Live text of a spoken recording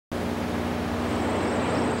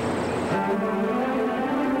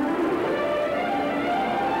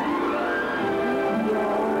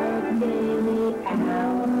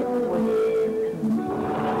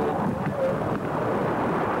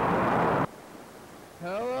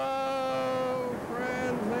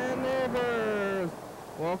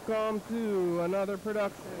Welcome to another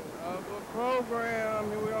production of a program.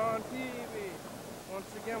 Here we are on TV.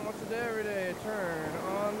 Once again, once a day, every day, turn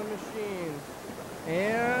on the machines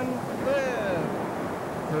and live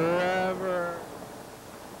forever.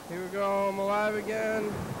 Here we go. I'm alive again.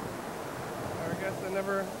 Or I guess I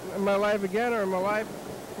never. Am I alive again, or am I alive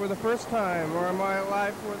for the first time, or am I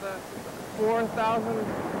alive for the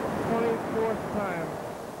 4,024th time?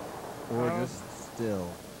 Or just still.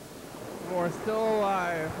 Or still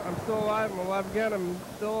alive. I'm still alive. I'm alive again. I'm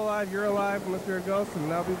still alive. You're alive unless you're a ghost, and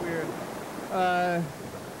that'll be weird. I've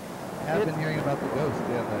been hearing about the ghost.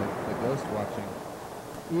 Yeah, the ghost watching.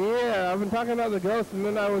 Yeah, I've been talking about the ghost, and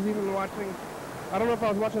then I was even watching. I don't know if I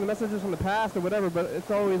was watching the messages from the past or whatever, but it's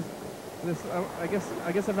always this. I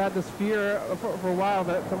guess I've had this fear for a while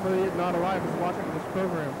that somebody not alive is watching this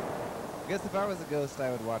program. I guess if I was a ghost, I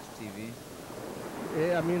would watch TV.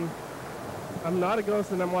 Yeah, I mean, I'm not a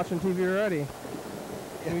ghost and I'm watching TV already.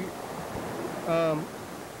 Yeah.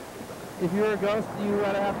 If you're a ghost, you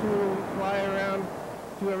gotta have to fly around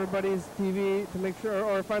to everybody's TV to make sure,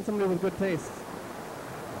 or find somebody with good taste.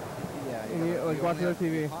 Yeah, and you like watch their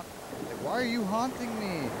TV. Like, why are you haunting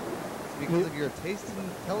me? It's because of your taste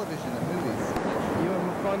in television and movies. You have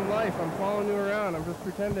a fun life. I'm following you around. I'm just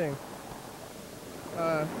pretending.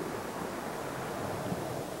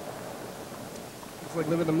 It's like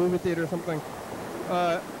living in a movie theater or something.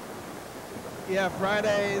 Yeah,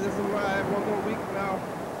 Friday, this is why I have one more week now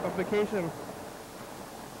of vacation.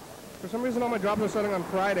 For some reason all my jobs are starting on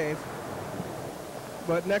Fridays.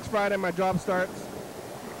 But next Friday my job starts.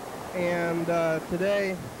 And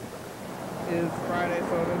today is Friday,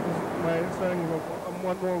 so this is my starting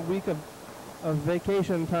one more week of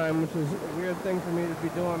vacation time, which is a weird thing for me to be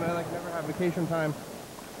doing. I like never have vacation time.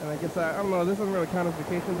 And I guess I don't know, this doesn't really count as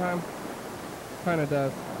vacation time. Kind of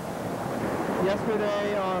does.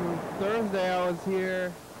 Yesterday on Thursday I was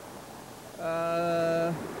here.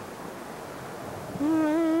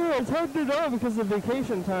 It's hard to know because of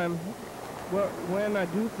vacation time. When I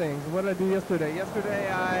do things. What did I do yesterday? Yesterday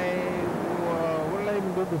what did I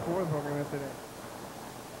even do before the program yesterday?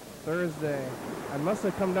 Thursday. I must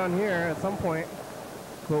have come down here at some point.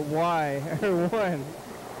 But why? Or when?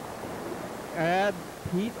 I had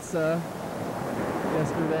pizza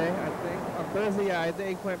yesterday, I think. On Thursday, yeah, I had the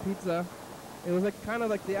eggplant pizza. It was like kind of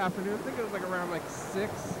like the afternoon. I think it was like around like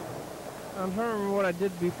 6. I'm trying to remember what I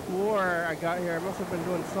did before I got here. I must have been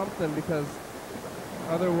doing something because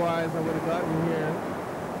otherwise I would have gotten here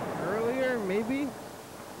earlier, maybe.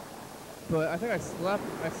 But I think I slept.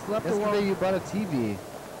 Yesterday you bought a TV.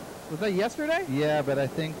 Was that yesterday? Yeah, but I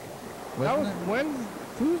think... That was Wednesday,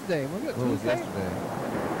 Tuesday. Was it Tuesday? What was yesterday?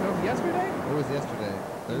 That was yesterday? What was yesterday?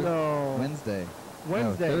 No. Wednesday.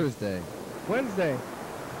 Wednesday. No, Thursday. Wednesday.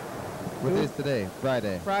 What day is today?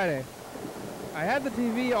 Friday. Friday. I had the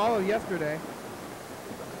TV all of yesterday.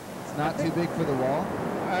 It's not too big for the wall?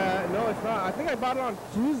 No, it's not. I think I bought it on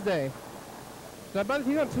Tuesday. Did I buy the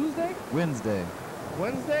TV on Tuesday? Wednesday.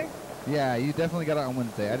 Wednesday? Yeah, you definitely got it on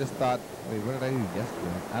Wednesday. I just thought, wait, what did I do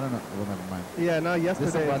yesterday? I don't know. Well, never mind. Yeah, no,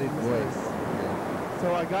 yesterday. Disembodied voice. Yeah.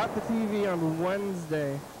 So I got the TV on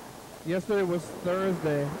Wednesday. Yesterday was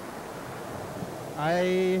Thursday.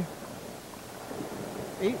 I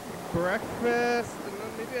ate breakfast, and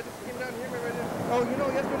then maybe I just came down here. Maybe I didn't. Oh, you know,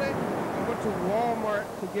 yesterday I went to Walmart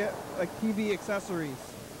to get like TV accessories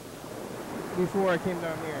before I came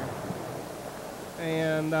down here.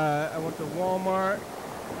 And I went to Walmart,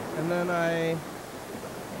 and then I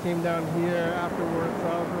came down here afterwards. So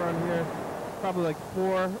I was around here probably like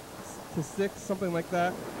 4 to 6, something like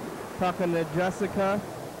that, talking to Jessica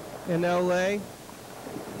in LA.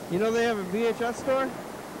 You know they have a VHS store?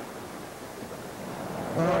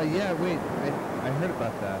 Yeah, wait, I heard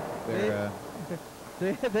about that.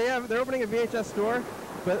 They're opening a VHS store,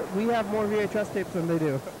 but we have more VHS tapes than they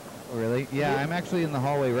do. Oh, really? Yeah, I'm actually in the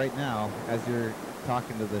hallway right now as you're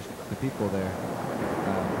talking to the people there,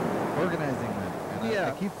 organizing them. And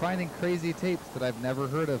yeah. I keep finding crazy tapes that I've never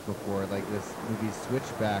heard of before, like this movie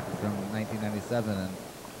Switchback from 1997 and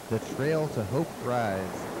The Trail to Hope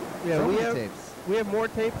Rise. Yeah, so many tapes. We have more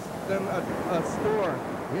tapes than a store.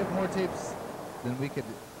 We have more tapes than we could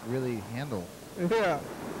really handle. Yeah.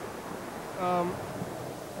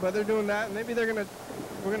 But they're doing that. Maybe we're gonna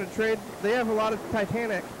trade. They have a lot of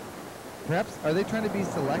Titanic. Perhaps, are they trying to be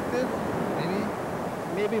selective?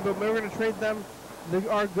 Maybe, but we're gonna trade them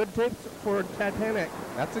our good tapes for Titanic.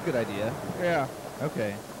 That's a good idea. Yeah.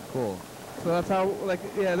 Okay, cool. So that's how, like,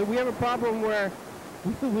 yeah, we have a problem where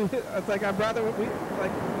it's like I'd rather, when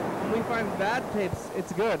we find bad tapes,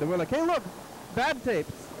 it's good. And we're like, hey, look, bad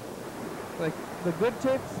tapes. Like, the good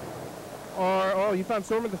tapes are, oh, you found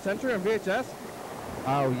Storm of the Century on VHS?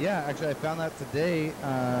 Oh yeah, actually I found that today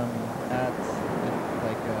at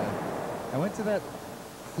I went to that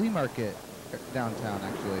flea market downtown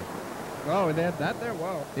actually. Oh, they had that there?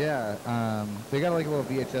 Wow. Yeah, they got like a little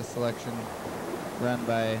VHS selection run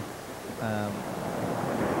by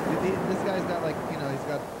this guy's got like, you know, he's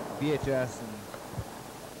got VHS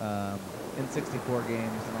and N64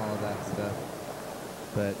 games and all of that stuff.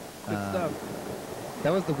 But Good stuff.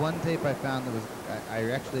 that was the one tape I found that was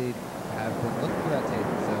I actually have been looking for that tape,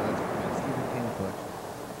 so that's from my Stephen King collection.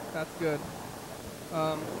 That's good.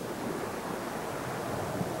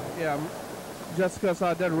 Yeah, Jessica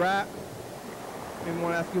saw a dead rat. Maybe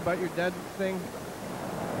want to ask you about your dead thing,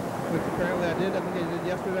 which apparently I did. I think I did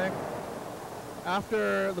yesterday.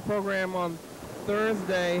 After the program on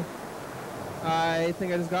Thursday, I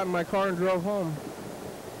think I just got in my car and drove home.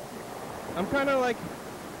 I'm kind of like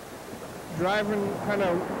driving kind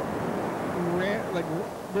of like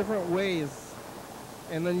different ways,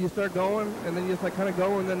 and then you start going, and then you just like kind of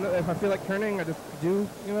go, and then if I feel like turning, I just do,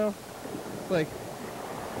 you know? Like,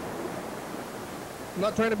 I'm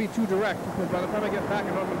not trying to be too direct, because by the time I get back, I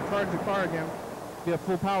know I'm going to charge the car again, be at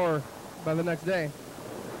full power by the next day.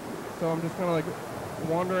 So I'm just kind of like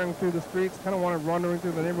wandering through the streets, kind of wandering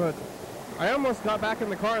through the neighborhood. I almost got back in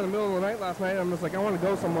the car in the middle of the night last night. I'm just like, I want to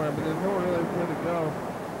go somewhere, but there's nowhere really where to go.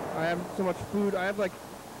 I have so much food. I have like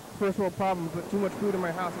first world problems, but too much food in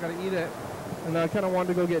my house. I got to eat it. And I kind of wanted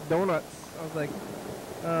to go get donuts. I was like,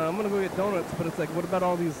 I'm going to go get donuts, but it's like, what about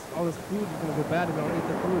all this food is going to go bad if I don't eat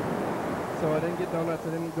the food? So I didn't get donuts. I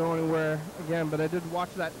didn't go anywhere again, but I did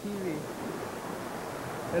watch that TV.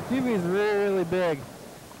 That TV is really, really big.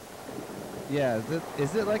 Yeah,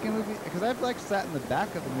 is it like a movie? Because I've like sat in the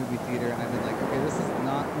back of the movie theater and I've been like, okay, this is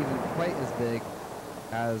not even quite as big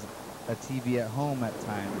as a TV at home at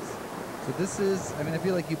times. So this is, I mean, I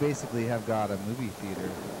feel like you basically have got a movie theater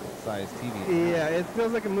size TV. Yeah, it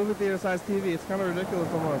feels like a movie theater size TV. It's kind of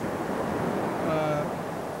ridiculous almost.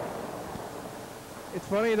 It's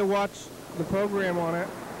funny to watch the program on it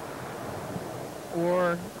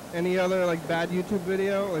or any other like bad YouTube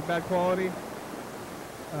video, like bad quality.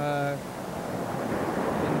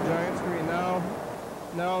 Giant screen.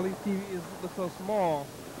 Now these TVs look so small.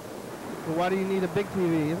 But why do you need a big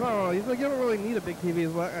TV? No, you don't really need a big TV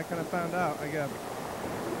is what I kind of found out, I guess.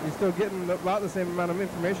 You're still getting about the same amount of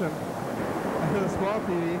information as a small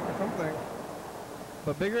TV or something.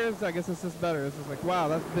 But bigger is, I guess it's just better. It's just like, wow,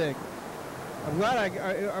 that's big. I'm glad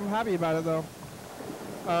I'm happy about it though.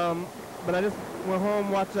 But I just went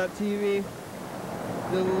home, watched that TV,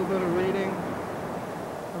 did a little bit of reading.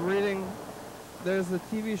 I'm reading. There's a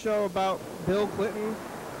TV show about Bill Clinton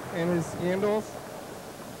and his scandals.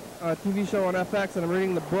 A TV show on FX, and I'm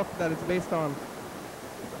reading the book that it's based on.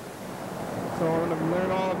 So I'm going to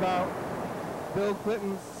learn all about Bill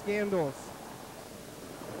Clinton's scandals.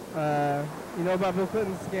 You know about Bill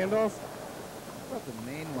Clinton's scandals? Not the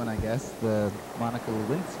main one, I guess, the Monica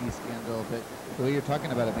Lewinsky scandal, but the way you're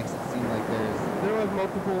talking about it makes it seem like there was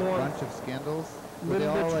multiple a ones. bunch of scandals. Were they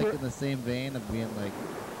all like in the same vein of being like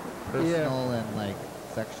personal and like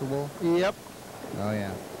sexual? Yep. Oh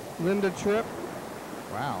yeah. Linda Tripp.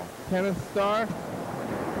 Wow. Kenneth Starr.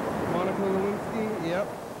 Monica Lewinsky. Yep.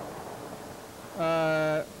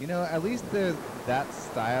 You know, at least that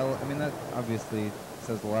style. I mean, that obviously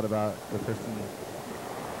says a lot about the person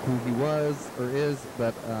who he was or is.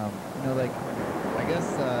 But you know, like I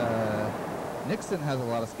guess Nixon has a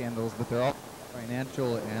lot of scandals, but they're all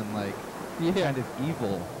financial and like kind of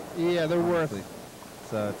evil. Yeah, they're worse.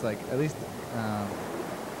 So it's like at least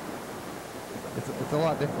it's a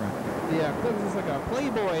lot different. Yeah, Clinton's just like a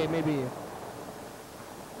playboy maybe,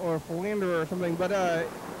 or a philanderer or something. But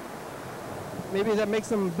maybe that makes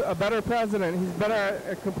him a better president. He's better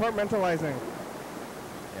at compartmentalizing.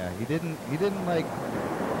 Yeah, he didn't like,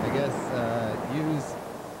 I guess, use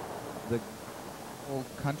the whole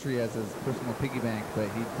country as his personal piggy bank, but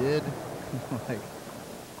he did like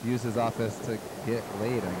use his office to get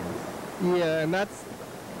laid, I guess. Yeah, and that's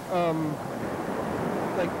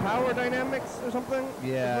like power dynamics or something.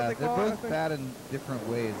 Yeah, they're both bad in different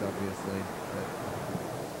ways, obviously. But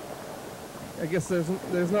I guess there's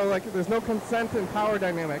no consent in power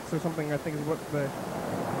dynamics or something. I think is what is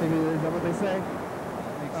that what they say?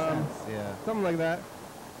 That makes sense. Yeah. Something like that.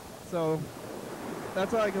 So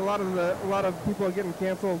that's why like a lot of people are getting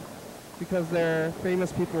canceled because they're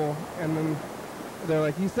famous people, and then they're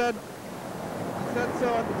like, you said so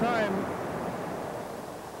at the time,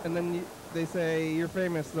 and then they say you're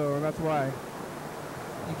famous though, and that's why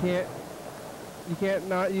you can't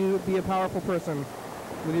not be a powerful person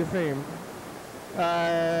with your fame.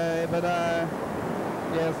 Yeah,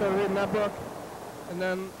 I started reading that book, and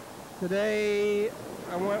then Today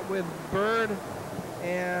I went with Bird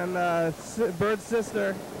and Bird's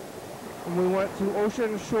sister, and we went to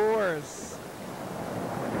Ocean Shores.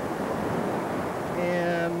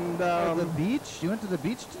 And the beach? You went to the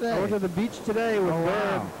beach today? I went to the beach today with Bird.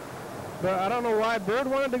 Wow. But I don't know why. Bird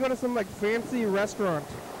wanted to go to some like fancy restaurant.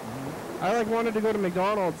 Mm-hmm. I like wanted to go to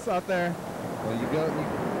McDonald's out there. Well, you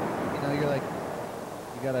know, you're like,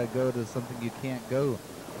 you gotta go to something you can't go.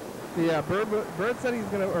 Yeah, Bird said he's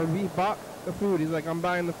gonna, or he bought the food. He's like, I'm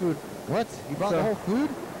buying the food. What? You bought the whole food?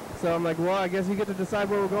 So I'm like, well, I guess you get to decide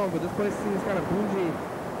where we're going. But this place seems kind of bougie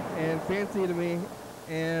and fancy to me.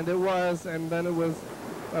 And it was, and then it was,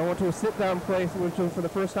 I went to a sit-down place, which was for the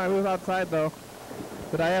first time. It was outside, though.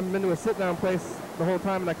 But I haven't been to a sit-down place the whole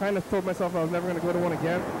time, and I kind of told myself I was never going to go to one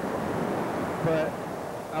again. But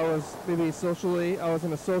I was I was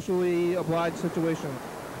in a socially obliged situation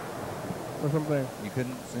or something. You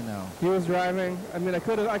couldn't say no. He was driving. I mean, I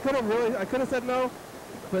could have said no,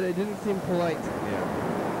 but it didn't seem polite.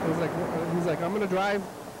 Yeah. It was like, he's like, I'm gonna drive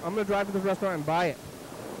to this restaurant and buy it.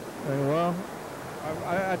 And well,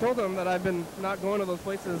 I told him that I've been not going to those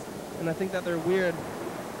places, and I think that they're weird.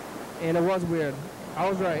 And it was weird. I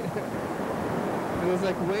was right. It was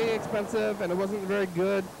like way expensive, and it wasn't very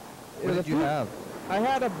good. What did you have? I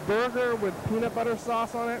had a burger with peanut butter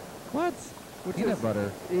sauce on it. What? Peanut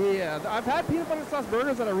butter? Yeah, I've had peanut butter sauce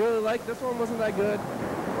burgers that I really like. This one wasn't that good.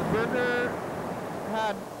 The burger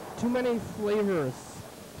had too many flavors.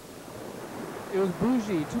 It was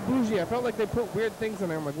bougie, too bougie. I felt like they put weird things in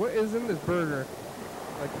there. I'm like, what is in this burger?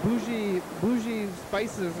 Like bougie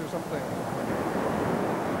spices or something.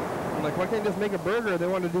 I'm like, why can't you just make a burger? They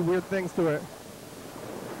wanted to do weird things to it.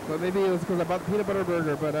 But maybe it was because I bought the peanut butter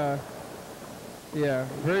burger. But yeah,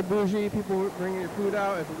 very bougie. People bringing your food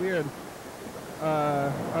out. It's weird.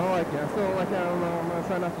 I don't like it. I still don't like it. I don't know. I'm going to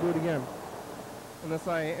try not to do it again. Unless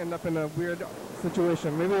I end up in a weird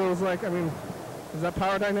situation. Maybe it was like, I mean, is that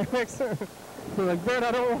power dynamics? So like, Bird,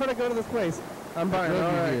 I don't want to go to this place. I'm buying it.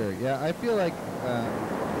 All right. Here. Yeah, I feel like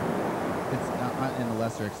it's not, in a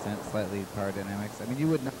lesser extent, slightly power dynamics. I mean, you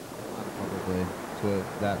would not probably to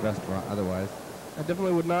that restaurant otherwise. I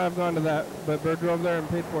definitely would not have gone to that, but Bird drove there and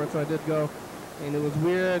paid for it, so I did go. And it was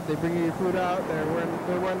weird. They bring you your food out. They're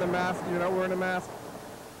wearing the mask. You're not wearing a mask.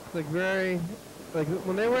 It's like very, like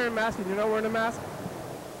when they're wearing a mask and you're not wearing a mask,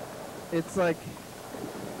 it's like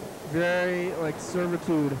very like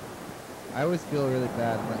servitude. I always feel really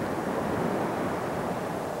bad when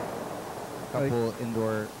a couple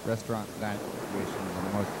indoor restaurant dining situations and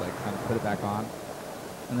almost like kind of put it back on,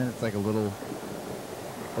 and then it's like a little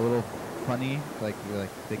funny. Like you're like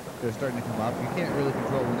they're starting to come up. You can't really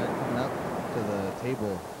control when they're coming up to the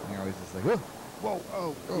table, and you're always just like, whoa,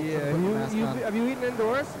 oh. Yeah, have you eaten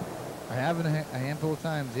indoors? I have a handful of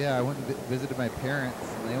times. Yeah, I went and visited my parents,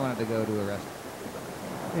 and they wanted to go to a restaurant.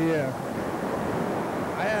 Yeah.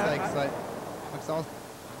 It's like exhausting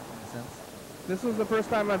in a sense. This was the first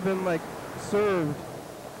time I've been like served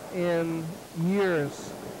in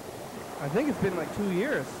years. I think it's been like 2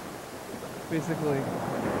 years, basically.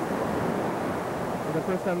 The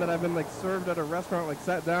first time that I've been like served at a restaurant, like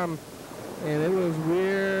sat down, and it was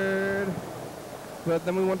weird. But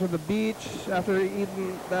then we went to the beach after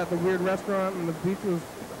eating at the weird restaurant, and the beach was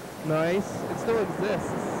nice. It still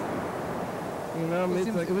exists. You know,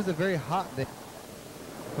 it was a very hot day.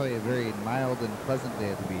 Probably a very mild and pleasant day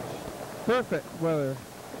at the beach. Perfect weather.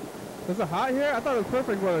 Was it hot here? I thought it was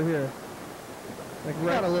perfect weather here. Like it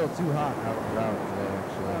got a little too hot out and about today,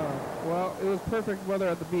 actually. Well, it was perfect weather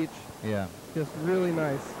at the beach. Yeah. Just really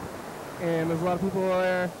nice. And there's a lot of people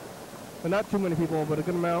there. But not too many people, but a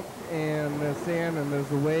good amount. And there's sand and there's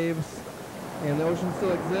the waves. And the ocean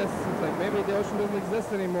still exists. It's like maybe the ocean doesn't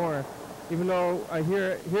exist anymore. Even though I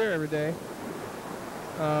hear it here every day.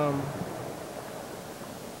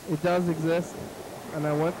 It does exist. And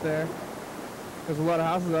I went there. There's a lot of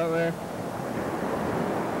houses out there.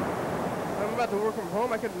 I'm about to work from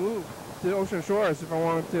home. I could move to Ocean Shores if I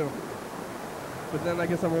wanted to. But then I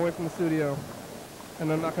guess I'm away from the studio.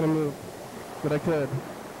 And I'm not going to move. But I could.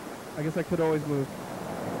 I guess I could always move.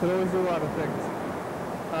 Could always do a lot of things.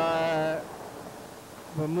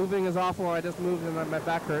 But moving is awful. I just moved and my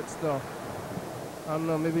back hurts still. I don't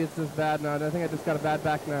know. Maybe it's just bad now. I think I just got a bad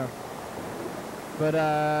back now. But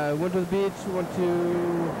went to the beach.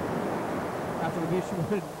 After the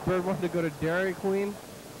beach, Bird wanted to go to Dairy Queen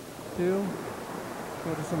too.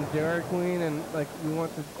 Go to some Dairy Queen, and like we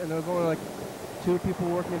went to, and there was only like 2 people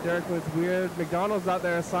working at Dairy Queen. It's weird. McDonald's out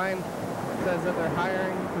there, a sign says that they're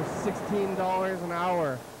hiring for $16 an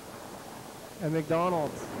hour at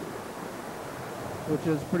McDonald's, which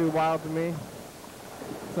is pretty wild to me.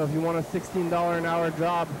 So if you want a $16 an hour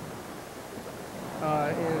job,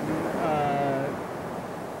 in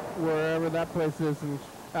wherever that place is in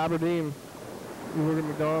Aberdeen. We work at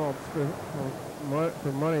McDonald's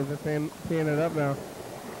for money. They're paying it up now.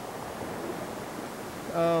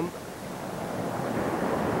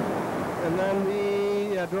 And then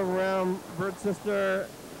we drove around Bird's sister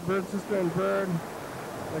and Bird.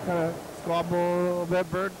 They kind of squabbled a little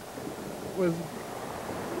bit. Bird was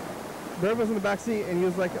in the back seat, and he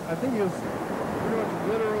was like, I think he was pretty much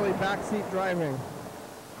literally back seat driving.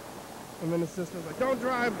 And then his sister was like, don't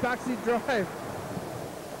drive, back seat drive.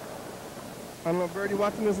 I don't know, Bird, you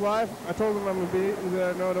watching this live? I told him I'm going to be,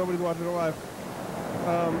 no, nobody's watching it live.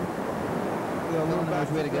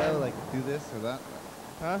 Which way to go, like do this or that?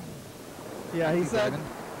 Huh? Yeah, he said,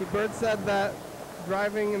 Bird said that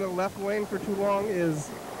driving in the left lane for too long is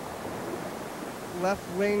left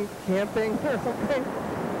lane camping or something.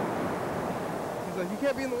 He's like, you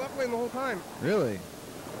can't be in the left lane the whole time. Really?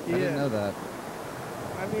 Yeah. I didn't know that.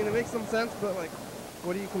 I mean, it makes some sense, but like,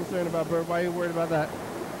 what are you concerned about, Bird? Why are you worried about that?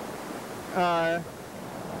 And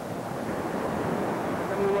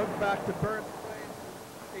then we went back to Bird's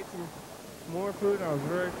place, ate some more food. I was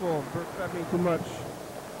very full. Bird fed me too much.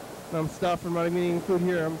 And I'm stuffed. I'm not even eating food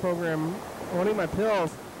here. I'm programmed. I want to eat my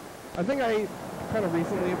pills. I think I ate kind of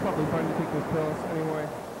recently. It's probably fine to take those pills anyway.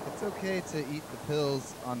 It's okay to eat the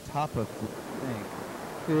pills on top of the thing.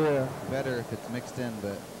 Yeah. Better if it's mixed in,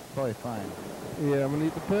 but probably fine. Yeah, I'm going to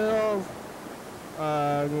eat the pills.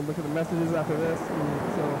 I'm going to look at the messages after this.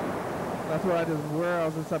 And so that's what I just were. I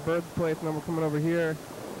was just at Bird's place, and then we're coming over here.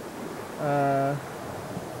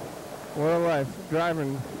 What a life.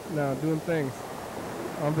 Driving now, doing things.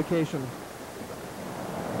 On vacation.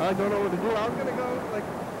 I don't know what to do. I was going to go, like,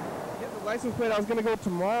 get the license plate. I was going to go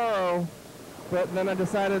tomorrow, but then I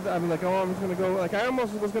decided, I'm like, oh, I'm just going to go. Like, I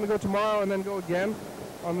almost was going to go tomorrow and then go again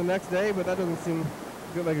on the next day, but that doesn't seem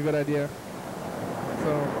like a good idea.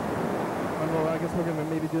 So, I don't know. I guess we're going to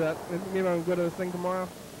maybe do that. Maybe I'm going to go to this thing tomorrow,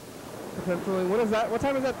 potentially. What is that? What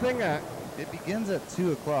time is that thing at? It begins at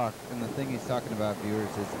 2 o'clock, and the thing he's talking about,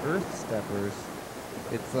 viewers, is Earth Steppers.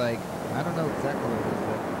 It's like, I don't know exactly what it is,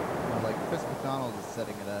 but you know, like Chris McDonald is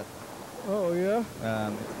setting it up. Oh, yeah?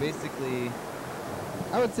 It's basically,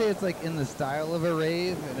 I would say it's like in the style of a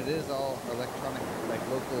rave, and it is all electronic, like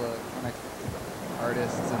local electronic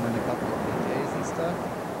artists, and then a couple of DJs and stuff.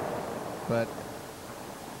 But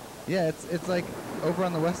yeah, it's like over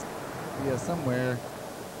on the west, somewhere.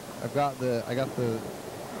 I got the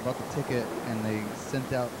ticket, and they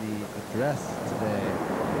sent out the address today.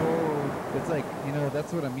 Oh. It's like, you know,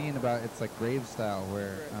 that's what I mean about it's like rave style,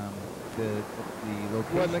 where the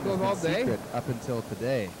location that goes all is day? secret up until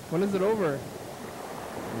today. When is it over? In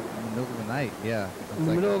the middle of the night, yeah. In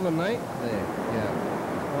the middle of the night? Day, yeah.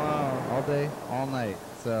 Wow. All day, all night.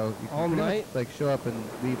 So you can all pretty night? much, like show up and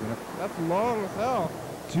leave. That's long as hell.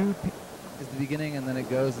 2 p.m. is the beginning, and then it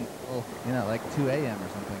goes until, you know, like 2 a.m. or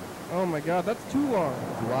something. Oh my God, that's too long.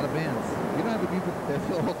 There's a lot of bands. You don't have to be there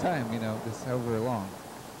for the whole time, you know, just however long.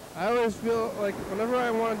 I always feel like whenever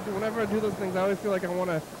I do those things, I always feel like I want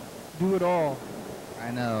to do it all.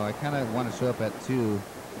 I know. I kind of want to show up at 2,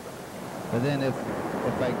 but then if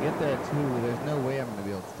I get there at 2, there's no way I'm going to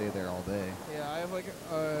be able to stay there all day. Yeah, I have like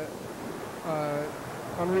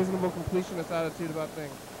unreasonable completionist attitude about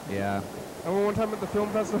things. Yeah. I remember one time at the film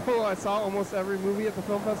festival, I saw almost every movie at the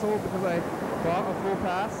film festival because I bought a full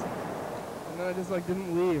pass, and then I just like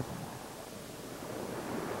didn't leave,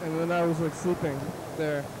 and then I was like sleeping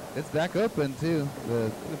there. It's back open too.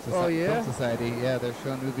 The yeah? Film Society. Yeah, they're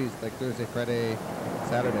showing movies like Thursday, Friday,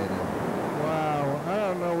 Saturday now. Wow, I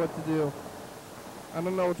don't know what to do. I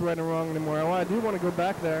don't know what's right and wrong anymore. I do want to go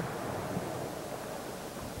back there,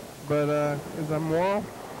 but is that moral?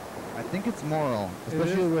 I think it's moral,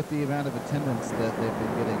 especially with the amount of attendance that they've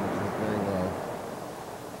been getting, which is very low.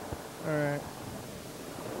 All right,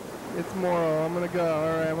 it's moral. I'm gonna go.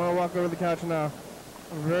 All right, I'm gonna walk over to the couch now.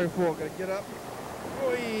 I'm very full. Gotta get up.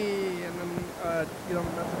 Oi, and then get on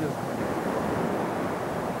the messages.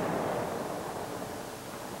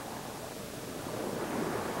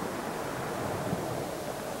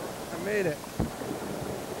 I made it.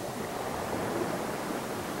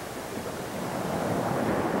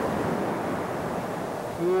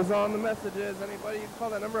 Who's on the messages? Anybody? You can call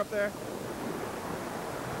that number up there.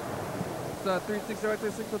 It's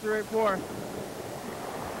 360-836-0384.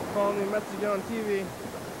 Call me a message, get on TV.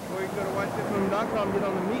 Or you can go to YDHWM.com, get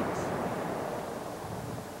on the meet.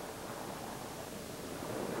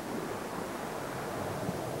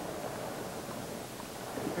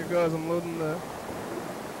 Here goes, I'm loading the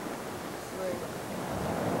thing.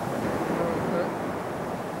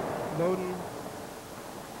 Loading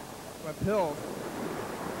my pills.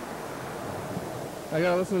 I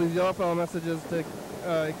gotta listen to these yellow fellow messages to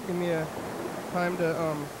give me a time to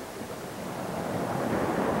okay,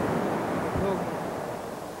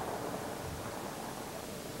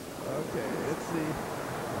 let's see.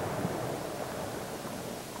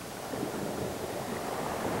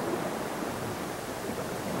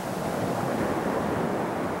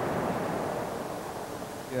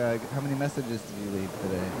 Yeah, how many messages did you leave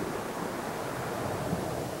today?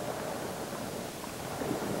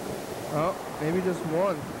 Oh, maybe just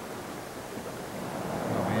one.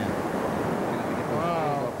 Oh man, you're gonna have to get those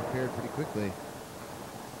Wow. all prepared pretty quickly.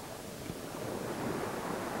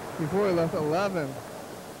 Before we left 11.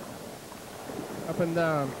 Up and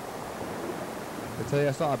down. I tell you,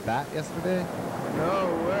 I saw a bat yesterday. No,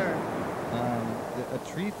 where? A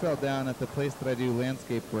tree fell down at the place that I do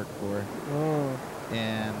landscape work for. Oh.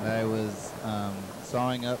 And I was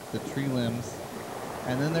sawing up the tree limbs,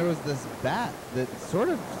 and then there was this bat that sort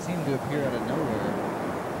of seemed to appear out of nowhere.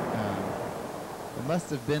 It must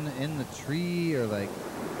have been in the tree or like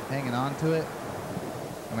hanging on to it,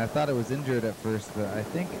 and I thought it was injured at first, but I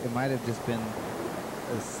think it might have just been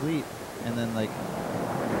asleep and then like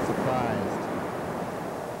surprised.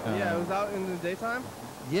 Yeah, it was out in the daytime?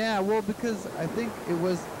 Yeah, well, because I think it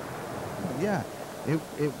was, yeah, it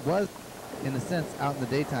was in a sense out in the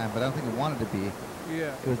daytime, but I don't think it wanted to be.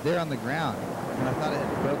 Yeah. It was there on the ground, and I thought it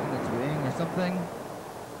had broken its wing or something.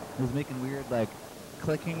 It was making weird, like,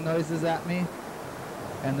 clicking noises at me.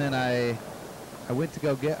 And then I went to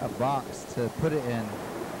go get a box to put it in.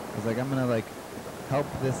 I was like, I'm going to, like, help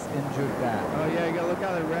this injured bat. Oh, yeah, you gotta look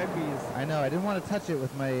out at rabies. I know, I didn't want to touch it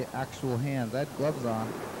with my actual hands. I had gloves on,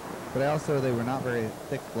 but they were not very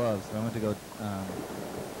thick gloves, so I went to go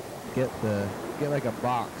get like a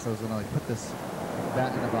box. I was gonna like put this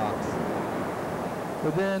bat in a box.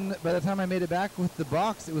 But then by the time I made it back with the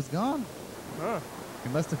box, it was gone. Huh.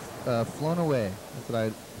 It must have flown away. That's what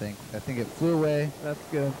I think. I think it flew away That's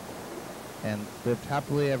good. and lived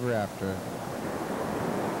happily ever after.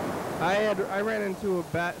 I ran into a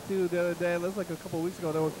bat too the other day. It was like a couple weeks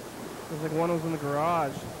ago. There was like one was in the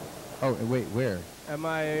garage Oh, wait, where? at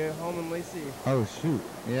my home in Lacey. Oh, shoot.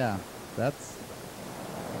 Yeah, that's...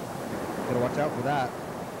 Gotta watch out for that.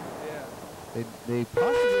 Yeah. They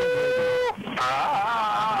possibly...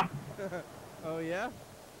 Oh yeah?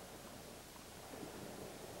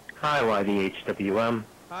 Hi, YDHWM.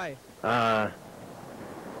 Hi. I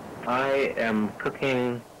am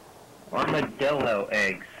cooking armadillo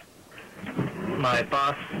eggs. My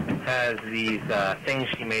boss has these things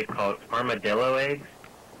she made called armadillo eggs,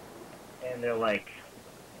 and they're like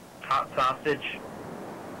hot sausage,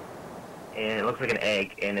 and it looks like an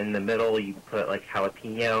egg, and in the middle you put like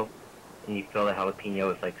jalapeno, and you fill the jalapeno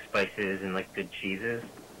with like spices and like good cheeses.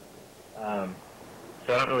 So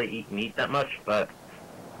I don't really eat meat that much, but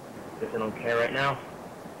I guess I don't care right now.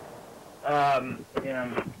 And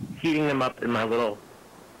I'm heating them up in my little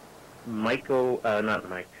not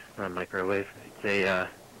microwave, it's a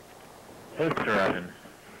toaster oven.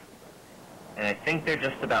 And I think they're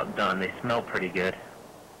just about done. They smell pretty good.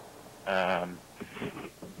 Let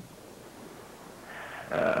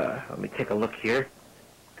me take a look here.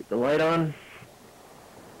 Get the light on.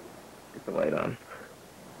 Get the light on.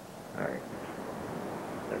 Alright.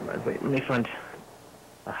 Never mind. Wait, let me find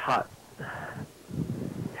a hot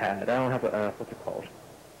pad. I don't have a, what's it called?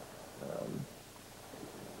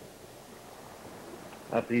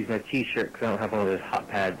 I have to use my t-shirt because I don't have one of those hot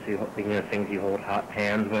pads, things you hold hot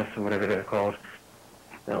pans with, or whatever they're called.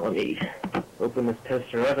 Now let me open this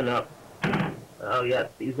toaster oven up. Oh yeah,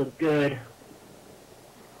 these look good.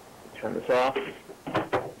 Turn this off.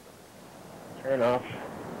 Turn off.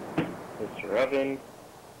 Toaster oven.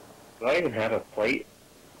 Do I even have a plate?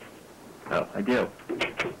 Oh, I do.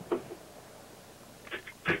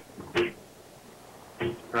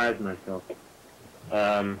 Surprise myself.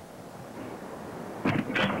 A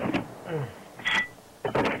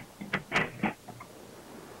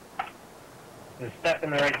step in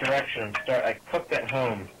the right direction. I cooked at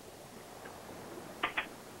home.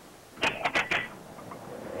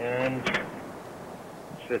 And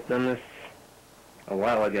should have done this a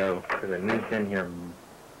while ago because I moved in here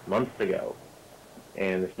months ago.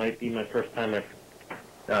 And this might be my first time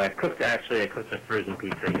I cooked a frozen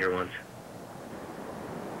pizza here once.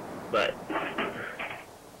 But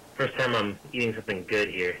first time I'm eating something good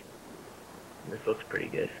here. This looks pretty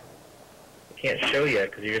good. I can't show you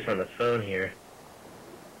because you're just on the phone here.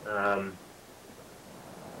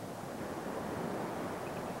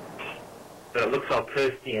 But it looks all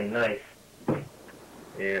toasty and nice.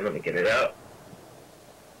 And let me get it out.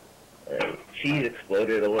 Cheese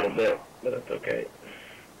exploded a little bit, but that's okay.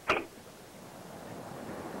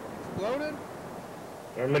 Exploded?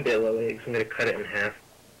 Armadillo eggs. I'm gonna cut it in half.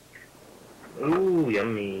 Ooh,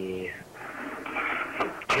 yummy.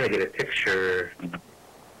 I'm gonna get a picture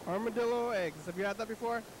Armadillo eggs. Have you had that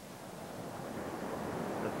before?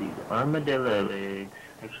 of these armadillo eggs.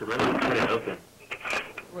 Actually, let me cut it open.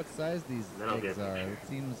 What size these Then I'll eggs get are? It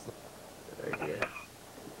seems Good idea.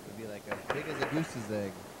 to be like as big as a goose's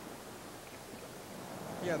egg.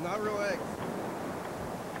 Yeah, not real eggs.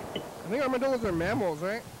 I think armadillos are mammals,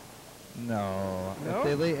 right? No. No? If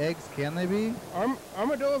they lay eggs, can they be?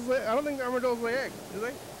 Armadillos lay, I don't think armadillos lay eggs, do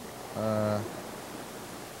they? I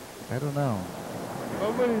don't know.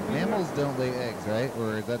 Nobody- Mammals don't lay eggs, right?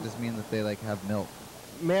 Or does that just mean that they like have milk?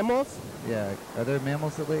 Mammals? Yeah. Are there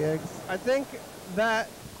mammals that lay eggs? I think that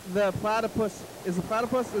the platypus is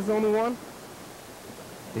the only one.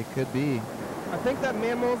 It could be. I think that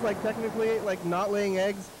mammals, like technically, like not laying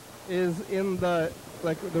eggs, is in the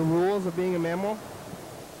the rules of being a mammal.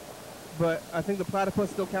 But I think the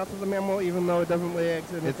platypus still counts as a mammal, even though it doesn't lay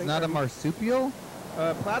eggs. It's not a marsupial?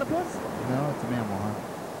 Platypus? No, it's a mammal, huh?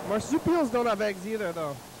 Marsupials don't have eggs either,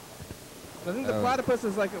 though. I think the Oh. platypus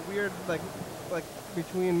is like a weird, like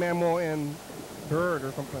between mammal and bird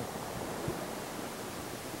or something.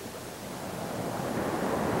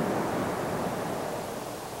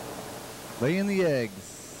 Laying the eggs.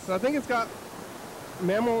 So I think it's got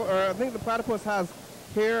mammal, or I think the platypus has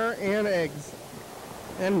hair and eggs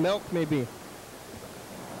and milk, maybe.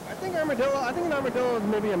 I think an armadillo is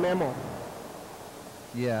maybe a mammal,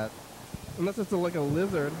 Yeah. unless it's like a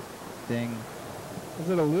lizard. Ding. Is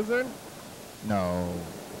it a lizard? No.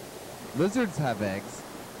 Lizards have eggs.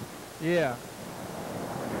 Yeah.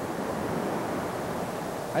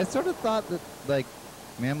 I sort of thought that, like,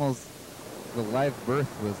 mammals, the live birth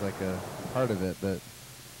was like a part of it, but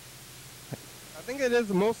I think it is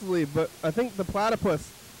mostly, but I think the platypus,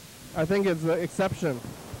 I think is the exception.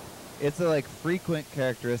 it's a like frequent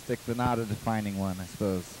characteristic, but not a defining one, I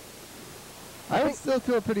suppose. I I would think- still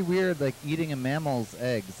feel pretty weird, like eating a mammal's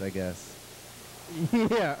eggs, I guess.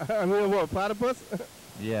 Yeah, I mean, what, platypus?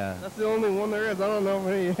 Yeah. That's the only one there is. I don't know.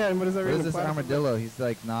 Yeah, what is that? What is this armadillo? He's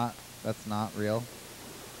like not. That's not real.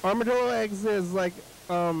 Armadillo eggs is like,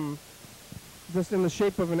 just in the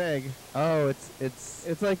shape of an egg. Oh, it's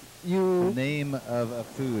It's like the you, name of a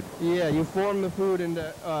food. yeah, you form the food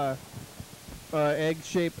into egg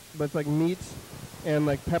shape, but it's like meat and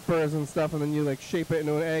like peppers and stuff, and then you like shape it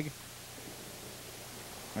into an egg,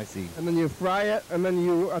 I see. and then you fry it, and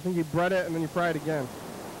then I think you bread it, and then you fry it again.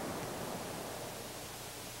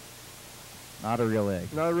 Not a real egg.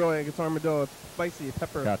 Not a real egg. It's armadillo. It's spicy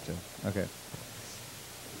pepper. Gotcha. Okay.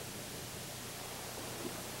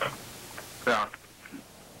 Yeah.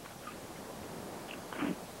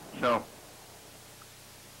 So,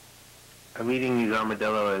 I'm eating these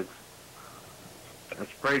armadillo eggs.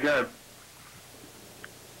 It's pretty good.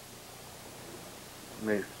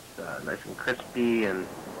 It's nice and crispy and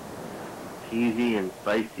cheesy and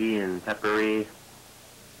spicy and peppery.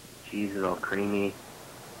 Cheese is all creamy.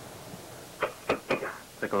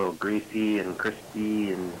 It's like a little greasy and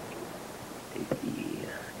crispy and tasty.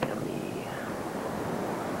 Yummy.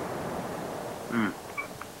 Mmm.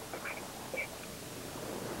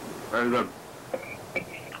 Very good.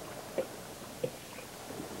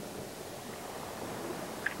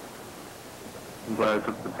 I'm glad I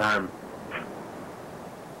took the time.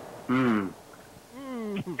 Mmm.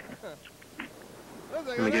 Mmm. Looks like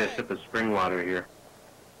Let me an get a egg. sip of spring water here.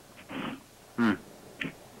 Mmm.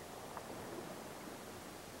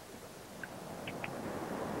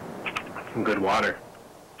 Some good water.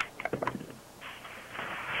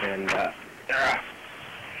 And, let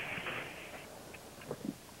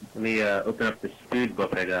me open up this food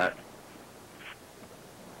book I got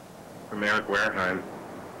from Eric Wareheim.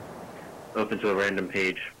 Open to a random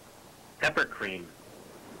page. Pepper cream.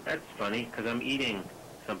 That's funny, because I'm eating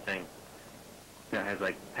something that has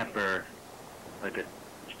like pepper, like a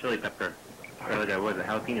chili pepper, or like a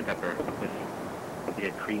jalapeno pepper with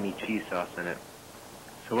a creamy cheese sauce in it.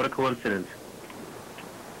 So what a coincidence.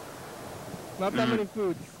 Not that many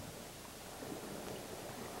foods.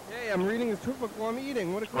 Hey, I'm reading this cookbook while I'm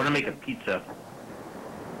eating. What a I want to make a coincidence. pizza.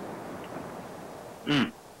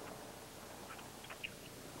 Mmm.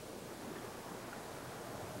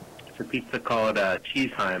 It's a pizza called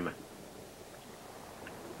Cheeseheim.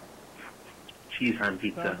 Cheeseheim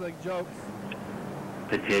pizza. Sounds like jokes.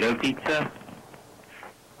 Potato pizza,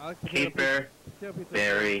 I like potato caper, potato pizza.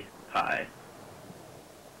 berry pie.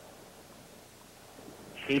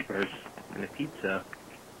 Capers in a pizza.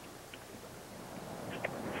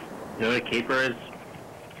 You know what a caper is?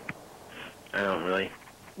 I don't really.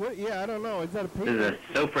 What? Yeah, I don't know. Is that a pig? This is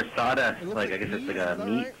a sofrasada, It looks like I guess it's peas, like is a that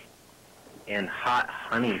meat. right? And hot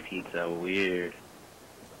honey pizza, weird.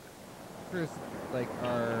 First, like,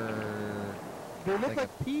 are... They look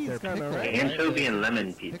like peas, they're kind of, pickled, right? Anchovy and They're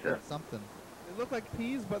lemon pickled pizza. something. They look like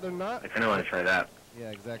peas, but they're not. I kind of want to try that. Yeah,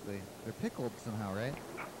 exactly. They're pickled somehow, right?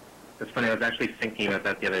 That's funny, I was actually thinking about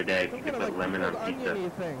that the other day. Some You kind could of put like lemon on pickled pizza. oniony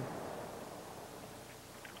thing.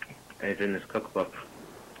 And it's in this cookbook.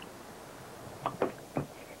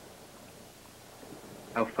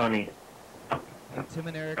 How funny. And Tim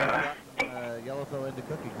and Eric have gotten Yellowfell into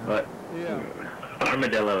cooking, huh? But Yeah.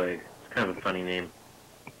 armadillo egg. It's kind of a funny name.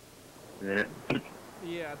 Isn't it?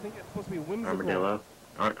 Yeah, I think it's supposed to be whimsical. Armadillo.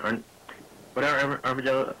 Aren't what are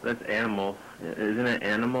armadillo? That's animal. Isn't it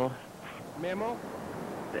animal? Mammal?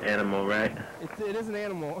 The animal, right? It is an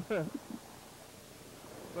animal.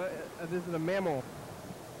 But this is a mammal.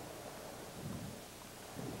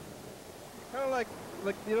 Kind of like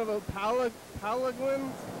you know the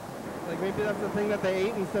pangolins? Like maybe that's the thing that they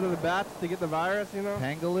ate instead of the bats to get the virus, you know?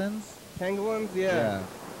 Pangolins? Pangolins, yeah.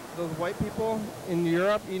 Those white people in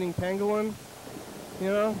Europe eating pangolins, you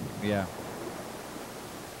know? Yeah.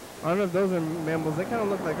 I don't know if those are mammals. They kind of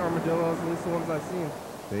look like armadillos, at least the ones I've seen.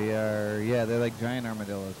 They are, yeah, they're like giant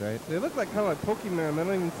armadillos, right? They look like kind of like Pokemon. They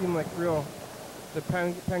don't even seem like real. The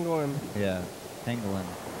pangolin. Yeah. Pangolin.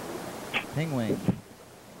 Penguin.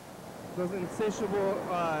 Those insatiable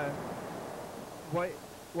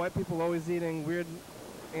white people always eating weird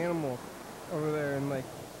animals over there in like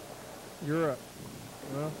Europe.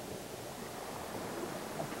 You know?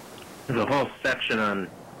 There's a whole section on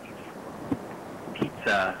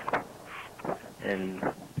pizza and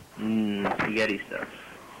spaghetti stuff.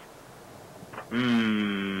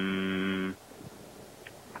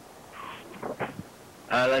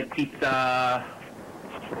 I like pizza.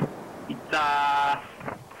 Pizza.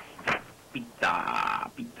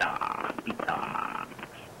 Pizza. Pizza. Pizza.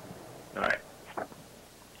 Alright.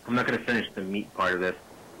 I'm not going to finish the meat part of this.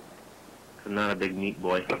 'Cause I'm not a big meat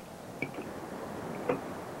boy.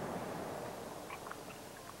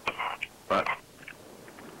 But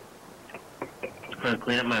I'm going to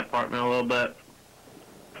clean up my apartment a little bit.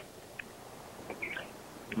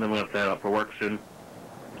 And then we'll have to head out for work soon.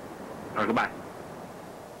 Alright, goodbye.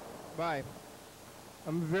 Bye.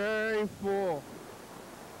 I'm very full.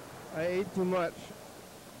 I ate too much.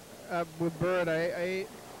 With Bird, I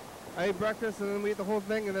ate breakfast and then we ate the whole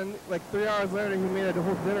thing, and then like 3 hours later he made a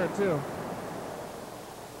whole dinner too.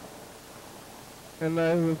 And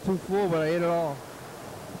I was too full, but I ate it all.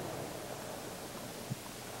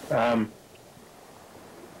 I'm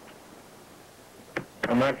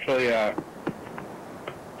actually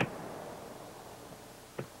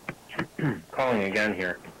calling again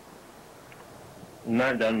here. I'm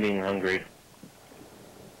not done being hungry.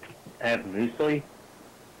 I have muesli.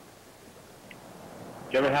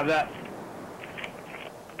 Did you ever have that?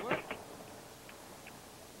 What?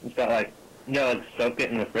 It's got like, you know, like soak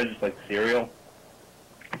it in the fridge, it's like cereal.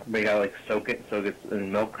 But you gotta like soak it so it gets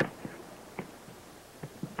in milk.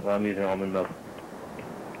 Well, I'm using almond milk.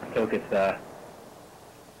 So it gets,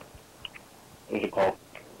 what's it called?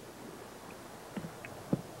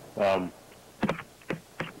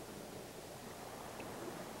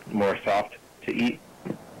 More soft to eat.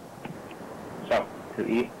 Soft to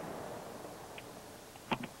eat.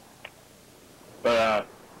 But,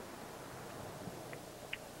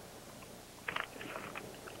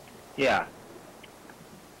 yeah.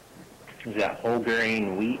 Is that whole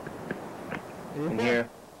grain wheat in here?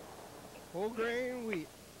 Whole grain wheat.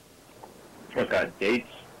 It's got dates,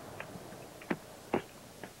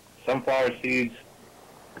 sunflower seeds,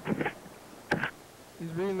 He's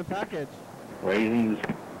reading the package. raisins,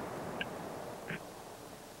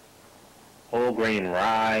 whole grain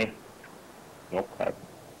rye, milk crab,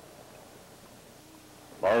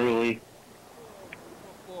 barley,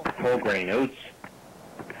 whole grain oats,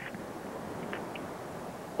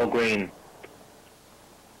 whole grain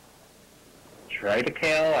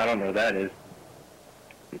triticale, I don't know what that is,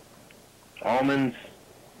 almonds,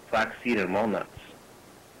 flaxseed, and walnuts.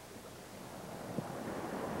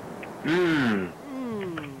 Mmm.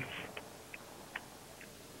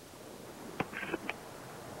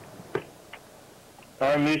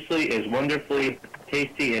 Our muesli is wonderfully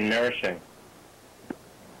tasty and nourishing.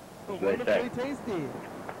 Oh, That's what they say. wonderfully tasty.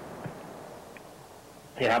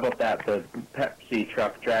 Yeah, how about that? The Pepsi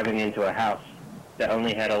truck driving into a house that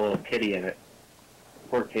only had a little kitty in it.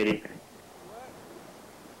 Poor kitty.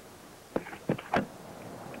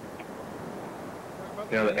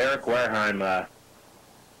 You know, the Eric Wareheim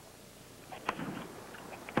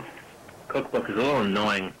cookbook is a little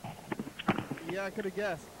annoying, Yeah, I could have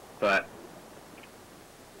guessed. but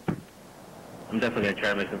I'm definitely going to try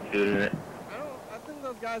to make some food in it. I think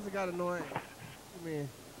those guys that got annoying to me?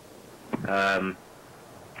 'Cause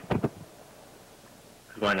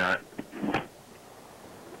why not?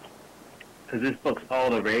 Because this book's all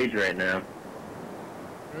the rage right now.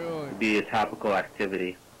 Really? It'd be a topical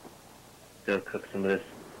activity to cook some of this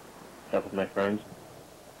stuff with my friends.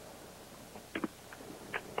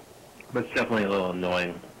 But it's definitely a little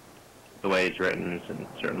annoying the way it's written in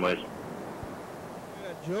certain ways.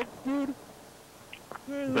 Yeah, jokes, dude?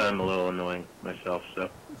 But I'm a little annoying myself, so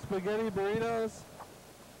Spaghetti burritos?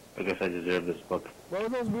 I guess I deserve this book. What were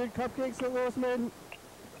those weird cupcakes that Lois made?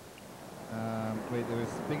 Wait, there was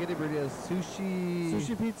spaghetti burritos, sushi.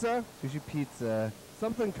 Sushi pizza? Sushi pizza.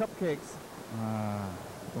 Something cupcakes.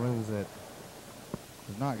 What was it? It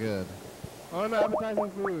was not good.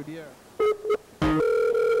 Unappetizing food, yeah.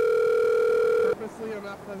 Purposely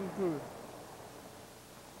unappetizing food.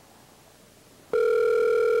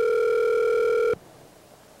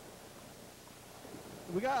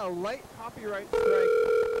 We got a light copyright strike,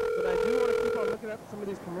 but I do want to keep on looking at some of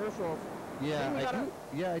these commercials. Yeah, Maybe we I gotta- do.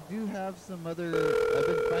 Yeah, I do have some other. I've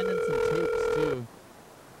been finding some tapes too.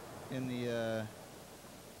 In the.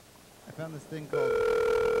 I found this thing called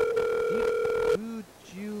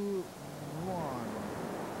Ju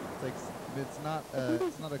It's like it's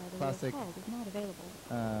not a classic.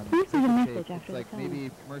 Please leave a message tape. after It's the like tone.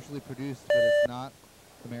 maybe commercially produced, but it's not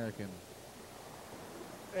American.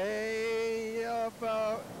 Hey,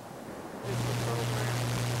 about it's the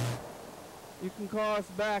program. You can call us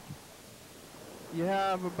back. You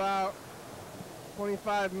have about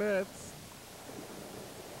 25 minutes.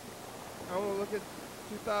 I want to look at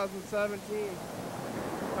 2017.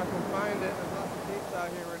 If I can find it. There's lots of dates out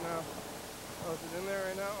here right now. Oh, is it in there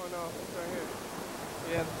right now? Oh no, it's right here.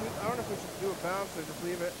 Yeah, I don't know if we should do a bounce or just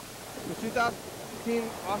leave it. The 2015,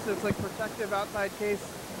 also it's like protective outside case.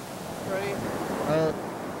 Ready?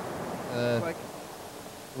 Like,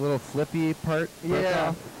 A little flippy part. broke yeah,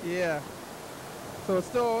 off. yeah. So it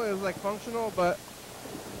still is like functional, but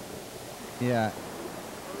Yeah.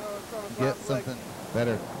 oh no, it's on its Get last leg. something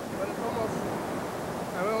better. But it's almost.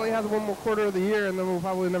 I mean, it only has one more quarter of the year, and then we'll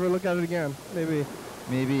probably never look at it again. Maybe.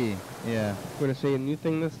 Maybe. Yeah. We're gonna say a new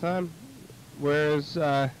thing this time. Whereas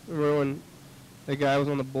remember when the guy was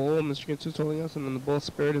on the bull, Mr. Ginsu was holding us, and then the bull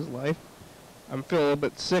spared his life. I'm feeling a little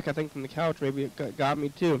bit sick. I think from the couch. Maybe it got me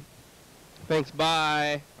too. Thanks.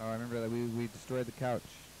 Bye. Oh, I remember that we destroyed the couch.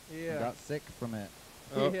 Yeah. We got sick from it.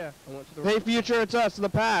 Oh. Yeah. Hey, future, it's us. The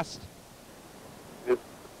past. It's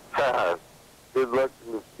past. Good luck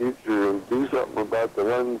in the future and do something about the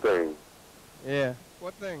one thing. Yeah.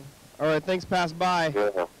 What thing? All right. Thanks. Pass. Bye. Yeah. I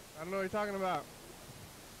don't know what you're talking about.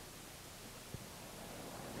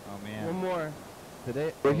 Oh man. One more.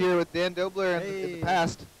 Today We're here with Dan Dobler in Hey. the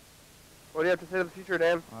past. What do you have to say to the future,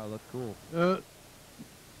 Dan? Oh, it looked cool.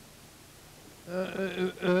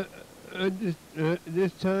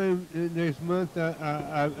 This time next month,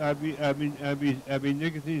 I'll be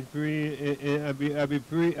nicotine free, and I'll be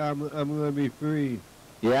free. I'm gonna be free.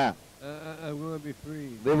 Yeah. I'm gonna be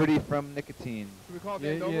free. Liberty from nicotine. Should we call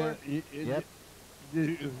Dan Dobler? Yep.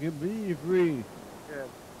 Completely free. Good.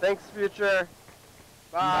 Thanks, future.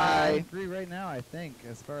 I'm Bye. free right now, I think,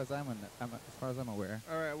 as far as I'm aware.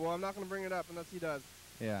 All right. Well, I'm not gonna bring it up unless he does.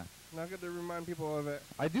 Yeah. Not good to remind people of it.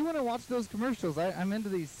 I do want to watch those commercials. I'm into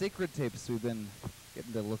these sacred tapes we've been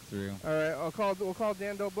getting to look through. All right. We'll call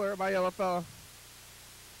Dan Dobler by Yellow Fella,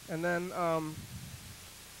 and then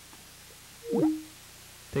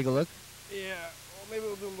Take a look. yeah. Well, maybe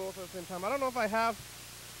we'll do them both at the same time. I don't know if I have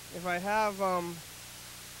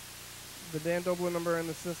the Dan Dobler number in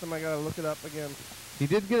the system. I gotta look it up again. He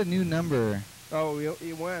did get a new number. Oh,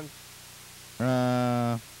 he when?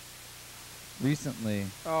 Recently.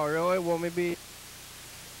 Oh, really? Well, maybe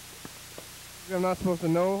I'm not supposed to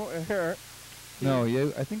know. No,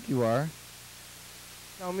 I think you are.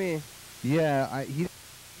 Tell me. Yeah, he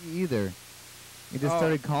either. He just Oh.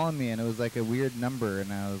 started calling me, and it was like a weird number,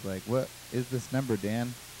 and I was like, "What is this number,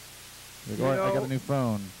 Dan?" He's like, You "Oh, I got know- a new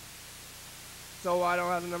phone." So I don't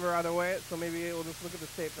have the number either way. So maybe we'll just look at the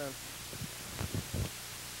tape then.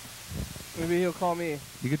 Maybe he'll call me.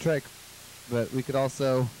 You could try, but we could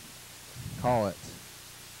also call it.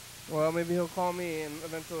 Well, maybe he'll call me, and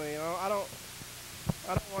eventually, I don't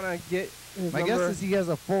want to get his My number. guess is he has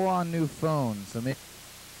a full-on new phone, so maybe,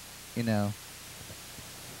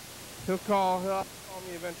 He'll call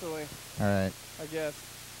me eventually. All right. I guess.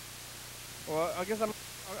 Well, I guess I'm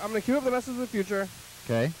gonna queue up the message of the future.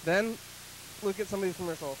 Okay. Then look at some of these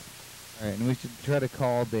commercials. All right, and we should try to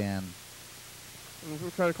call Dan. And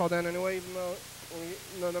we'll try to call Dan anyway, even though we get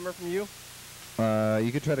no number from you.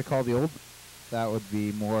 You could try to call the old. That would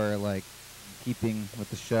be more like keeping with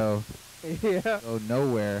the show. Yeah. Go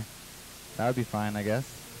nowhere. That would be fine, I guess.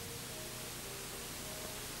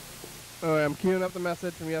 Oh, I'm queuing up the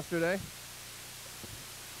message from yesterday.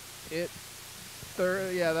 Yeah,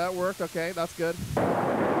 that worked. Okay, that's good. No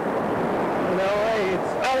way.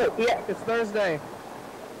 It's Thursday.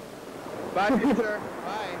 Bye, future.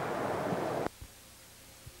 Bye.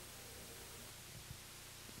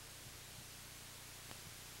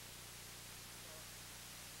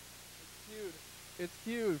 It's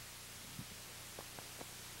cute.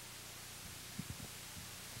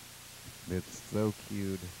 It's so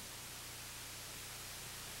cute.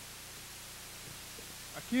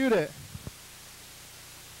 I queued it.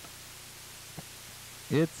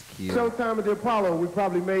 It's cute. Showtime at the Apollo, we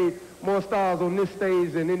probably made more stars on this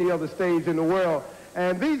stage than any other stage in the world.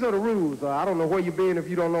 And these are the rules. I don't know where you've been if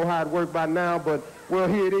you don't know how it worked by now, but, well,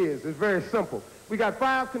 here it is. It's very simple. We got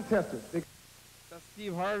 5 contestants. That's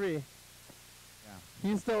Steve Harvey. Yeah.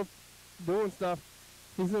 He's still doing stuff.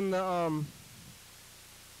 He's in the,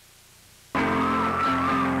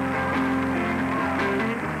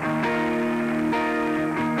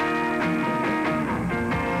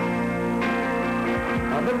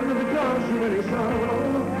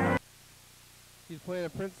 he's playing a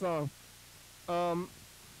Prince song.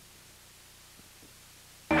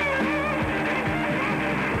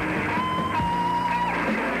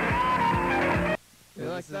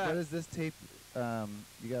 Like that. What is this tape?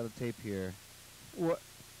 You got a tape here. What?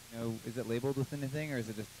 You know, is it labeled with anything, or is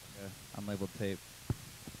it just unlabeled tape?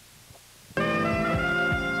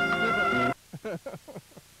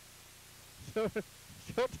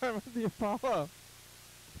 Showtime at the Apollo.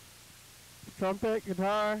 Trumpet,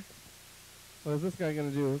 guitar. What is this guy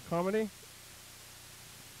gonna do? Comedy?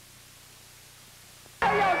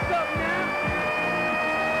 Hey, what's up now?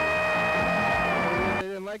 They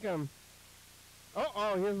didn't like him.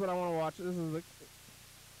 Oh, here's what I want to watch. This is the.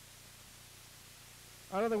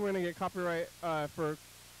 I don't think we're gonna get copyright for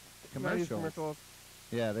commercials.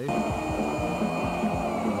 Yeah, they.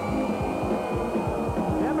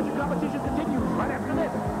 Amateur competition continues right after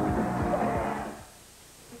this.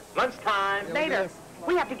 Lunchtime. Later.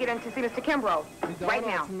 We have to get in to see Mr. Kimbrough. Right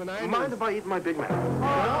now. Mind if I eat my Big Mac?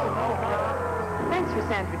 Thanks for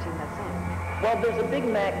sandwiching us in. Well, there's a Big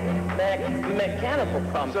Mac mechanical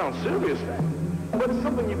problem. Sounds serious, but it's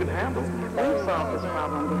something you can handle. We've solved this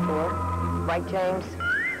problem before. Right, James?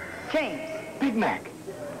 James. Big Mac.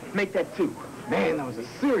 Make that 2. Man, that was a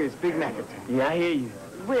serious Big Mac attack. Yeah, I hear you.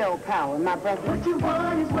 Willpower, my brother. What you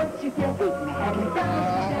want is what you get. Big Mac.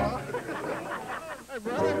 Hey,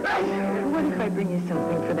 brother. What if I bring you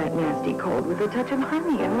something for that nasty cold with a touch of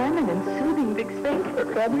honey and lemon and soothing Big Spink?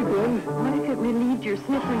 That'd be good. What if it relieved your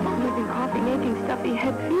sniffling, sneezing, coughing, aching, stuffy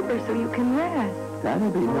head fever so you can rest?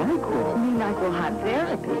 That'd be NyQuil. NyQuil Hot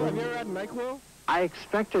Therapy. Have you ever had NyQuil? I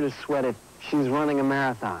expect her to sweat if she's running a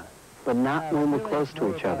marathon, but not when we're close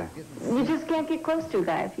to each other. You just can't get close to a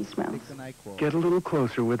guy if he smells. Get a little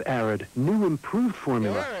closer with Arid. New improved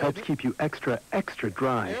formula helps keep you extra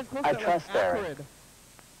dry. I trust Arid.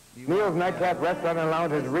 Neil's Nightcap Restaurant and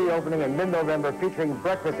Lounge is reopening in mid-November, featuring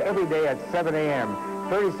breakfast every day at 7 a.m.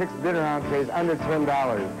 36 dinner entrees under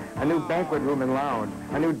 $10. A new banquet room and lounge.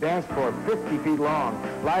 A new dance floor 50 feet long.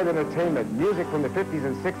 Live entertainment, music from the 50s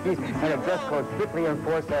and 60s, and a dress code strictly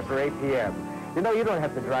enforced after 8 p.m. You know, you don't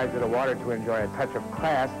have to drive to the water to enjoy a touch of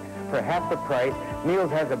class. For half the price,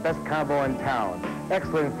 Neil's has the best combo in town.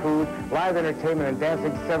 Excellent food, live entertainment, and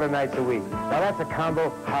dancing 7 nights a week. Now that's a combo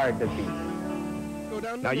hard to beat.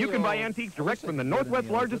 Now you can buy antiques direct from the Northwest's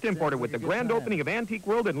largest importer with the grand opening of Antique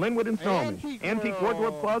World in Linwood and Snohomish. Antique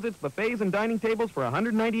wardrobe closets, buffets, and dining tables for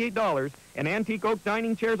 $198, and antique oak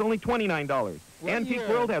dining chairs only $29. Antique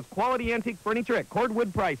World has quality antique furniture at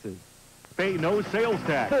cordwood prices. Pay no sales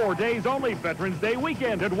tax. 4 days only Veterans Day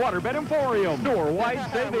weekend at Waterbed Emporium.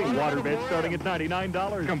 Store-wide savings. Waterbed starting at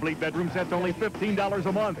 $99. Complete bedroom sets only $15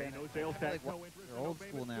 a month. Pay no sales tax, no interest. They're old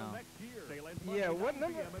school now. Yeah, what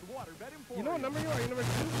number? You know what number you are? You're number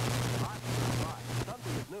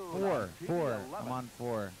 2? 4. I'm on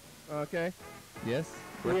 4. Okay. Yes?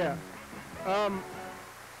 Yeah.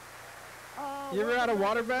 You ever had a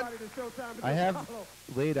waterbed? I have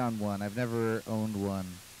laid on one. I've never owned one.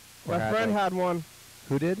 My friend had one.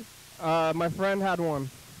 Who did? My friend had one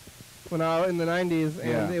when I was in the 90s,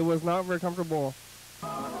 and it was not very comfortable.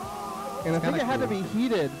 And I think it had to be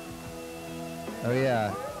heated. Oh,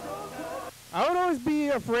 yeah. I would always be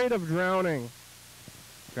afraid of drowning.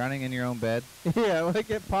 Drowning in your own bed? Yeah, like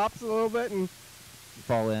it pops a little bit and... You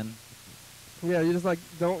fall in. Yeah, you just like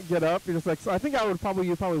don't get up. You're just like... So I think you'd probably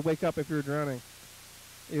wake up if you were drowning.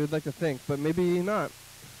 You would like to think, but maybe not.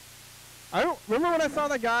 I don't... Remember when I saw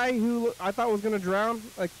that guy who I thought was going to drown?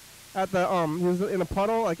 Like, at the he was in a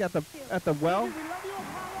puddle, like at the well,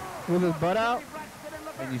 with his butt out.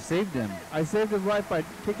 And you saved him. I saved his life by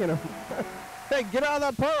kicking him. Hey, get out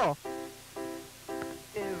of that puddle!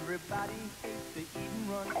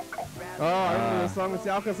 Oh, I remember this song. It's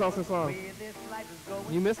the Alka-Seltzer song.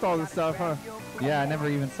 You missed all this stuff, huh? Yeah, I never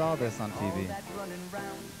even saw this on TV.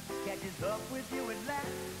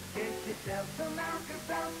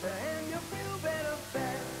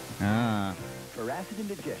 Ah. For acid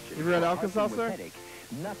indigestion. You ever had Alka-Seltzer?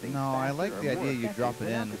 No, I like the idea you drop it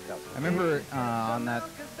in. I remember on that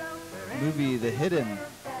movie, The Hidden,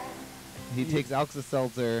 he takes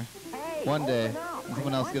Alka-Seltzer one day, and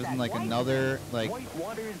someone else gives him like another like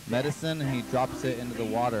medicine, and he drops it into the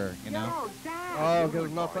water, you know? Oh,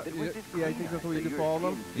 because not. Yeah, I think that's what you do for all of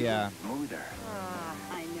them. Yeah.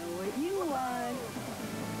 I know what you want.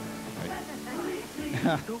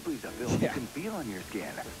 Soap is a film you can feel on your skin,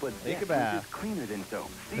 but take a bath. Is cleaner than soap.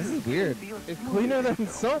 This is weird. It's cleaner than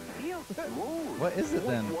soap. What is it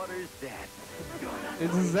then?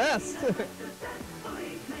 It's zest.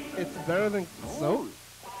 It's better than soap.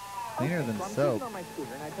 Cleaner than soap. On my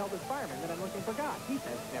scooter, and I tell this fireman that I'm looking for God. He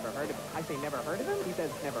says, never heard of him. I say, never heard of him? He says,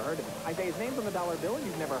 never heard of him. I say, his name's on the dollar bill, and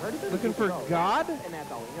you've never heard of him? Looking for God? And that's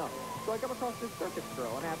all he knows. So I come across this circus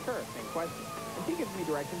girl and ask her the same question. And she gives me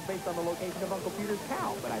directions based on the location of Uncle Peter's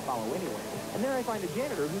cow, but I follow anyway. And there I find a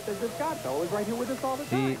janitor who says this God fellow is right here with us all the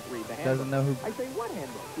time. Read the handbook. Doesn't know who. I say, what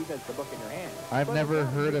handbook? He says, the book in your hand. I've never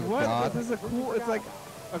heard of what? God. This is a cool. It's like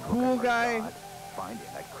a cool guy. Find it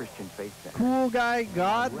at Christian Faith Center. Cool guy,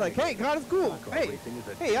 God. Like, hey, God is cool.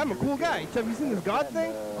 Hey, I'm a cool guy. Have you seen this God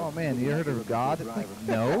thing? Oh man, you heard of God?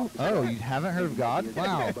 No. Oh, you haven't heard of God?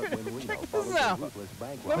 Wow. Check this out.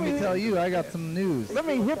 Let me tell you, I got some news. Let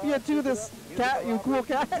me hip you to this cat, you cool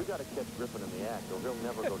cat.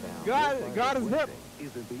 God is hip.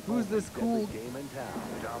 Who's this cool?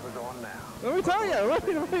 Let me tell you. Let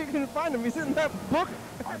me you can find him. He's in that book.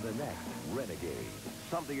 On the next Renegade.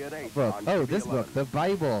 Something at 8. Book. Oh, this book, the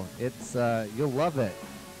Bible. It's you'll love it.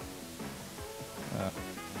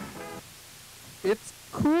 It's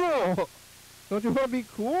cool. Don't you want to be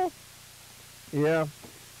cool? Yeah.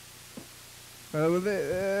 What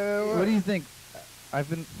do you think?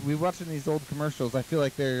 We watching these old commercials. I feel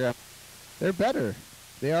like they're better.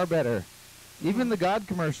 They are better. Even the God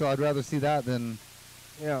commercial, I'd rather see that than.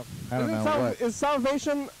 Yeah. I don't know what. Is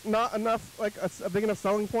salvation not enough, like a big enough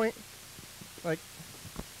selling point? Like,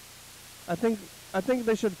 I think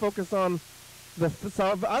they should focus on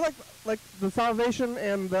I like the salvation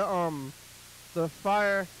and the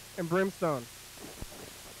fire and brimstone.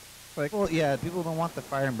 Like, well, yeah, people don't want the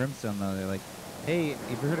fire and brimstone though. They're like, hey, have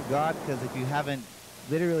you heard of God? Because if you haven't,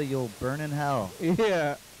 literally, you'll burn in hell.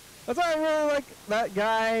 Yeah, that's why I really like that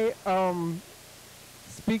guy.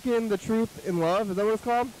 Speaking the truth in love. Is that what it's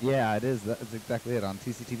called? Yeah, it is. That's exactly it on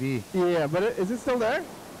TCTV. Yeah, but is it still there?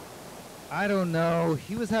 I don't know.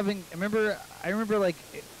 He was having. I remember like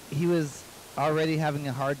he was already having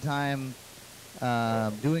a hard time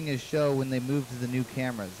doing his show when they moved to the new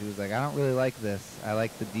cameras. He was like, I don't really like this. I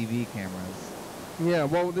like the DV cameras. Yeah.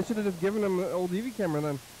 Well, they should have just given him an old DV camera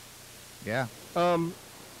then. Yeah.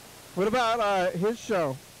 What about his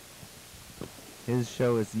show? His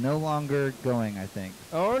show is no longer going, I think.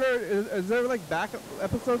 I wonder, is there like back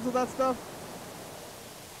episodes of that stuff?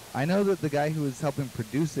 I know that the guy who was helping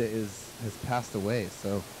produce it has passed away,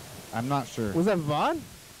 so I'm not sure. Was that Vaughn?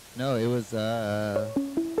 No, it was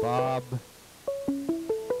Bob.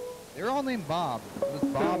 They were all named Bob. It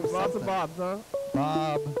was Bob. Lots of Bobs, huh?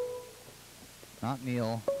 Bob. Not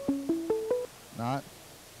Neil. Not.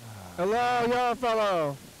 Hello, young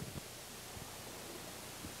fellow.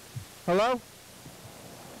 Hello?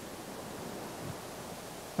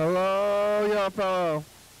 Hello, young fellow.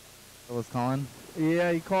 Fellas calling?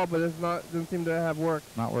 Yeah, he called, but it's not. Doesn't seem to have work.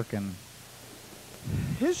 Not working.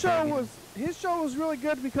 His show was really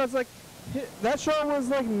good because like that show was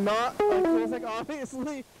like not like, it was like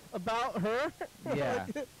obviously about her. Yeah.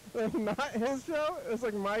 like not his show. It was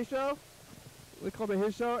like my show. We called it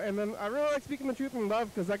his show, and then I really like Speaking the Truth in Love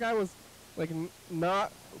because that guy was like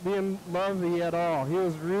not being lovey at all. He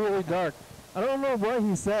was really dark. I don't remember what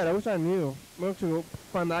he said. I wish I knew. I'm going to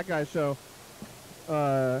find that guy's show.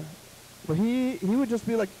 But he would just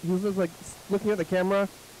be like, he was just like looking at the camera.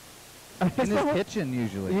 In his kitchen,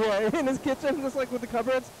 usually. Yeah, in his kitchen, just like with the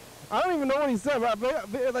cupboards. I don't even know what he said,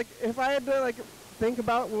 but like if I had to like think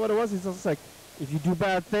about what it was, he's just like, if you do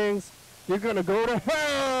bad things, you're gonna go to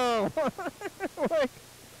hell. Like,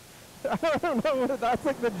 I don't know what that's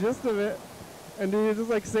like the gist of it. And he's just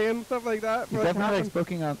like saying stuff like that. He's definitely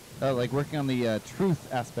like working on the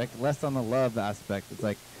truth aspect, less on the love aspect. It's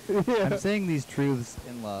like, Yeah. I'm saying these truths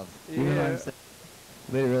in love. Even though I'm saying,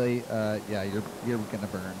 literally, yeah, you're gonna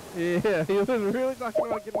burn. Yeah, he was really talking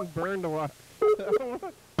about getting burned a lot. In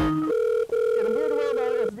a weird way,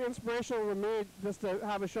 though, it's been inspirational for me just to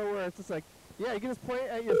have a show where it's just like, yeah, you can just point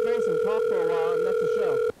at your face and talk for a while, and that's the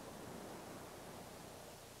show.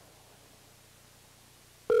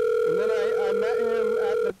 And then I met him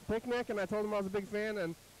at the picnic, and I told him I was a big fan,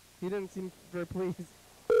 and he didn't seem very pleased.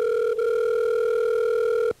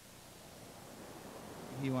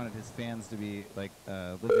 He wanted his fans to be like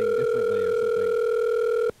living differently or something.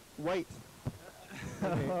 White.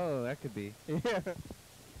 Oh, that could be. Yeah.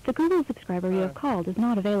 The Google subscriber you have called is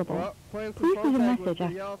not available. Well, playing some Please leave a phone tag message with the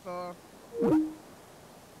after. yellow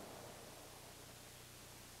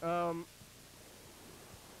fella.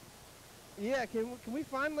 Yeah, can we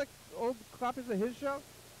find like old copies of his show?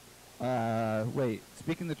 Wait,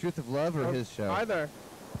 Speaking the Truth of Love or his show? Either.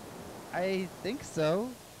 I think so.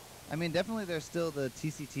 I mean, definitely there's still the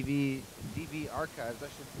TCTV DV archives. We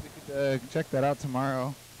could check that out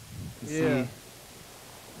tomorrow and see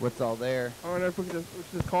what's all there. I wonder if we should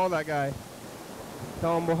just call that guy.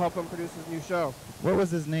 Tell him we'll help him produce his new show. What was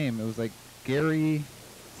his name? It was like Gary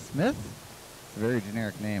Smith? It's a very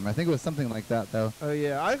generic name. I think it was something like that, though. Oh,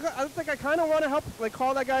 yeah. I think I kind of want to help, like,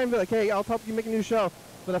 call that guy and be like, hey, I'll help you make a new show.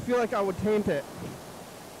 But I feel like I would taint it.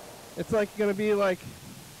 It's like going to be like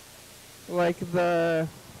the...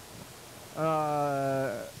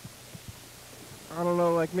 I don't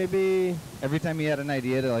know, like maybe... Every time you had an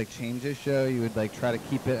idea to like change his show, you would like try to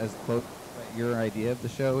keep it as close to what your idea of the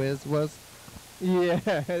show was? Yeah,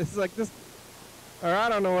 it's like this... Or I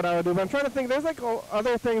don't know what I would do, but I'm trying to think. There's like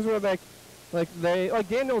other things where like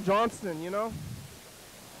Daniel Johnston, you know?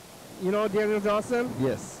 You know Daniel Johnston?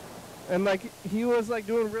 Yes. And like he was like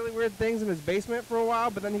doing really weird things in his basement for a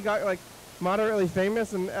while, but then he got like moderately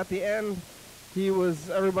famous, and at the end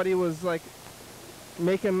everybody was like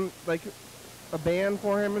making like a band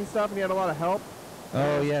for him and stuff, and he had a lot of help.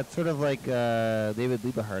 Oh yeah, it's sort of like David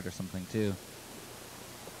Liebehart or something too.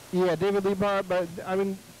 Yeah, David Liebehart, but I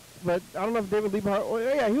don't know if David Liebehart. Oh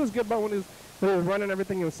yeah, he was good, but when he was running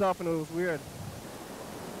everything himself, and it was weird.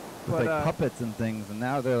 With But, like puppets and things, and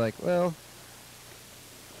now they're like, well,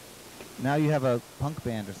 now you have a punk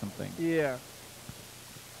band or something. Yeah.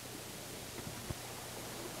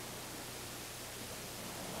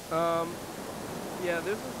 Yeah,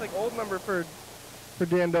 this is like old number for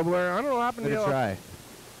Dan Doubler. I don't know what happened to Give it a try.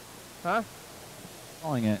 Huh?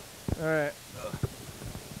 Calling it. All right.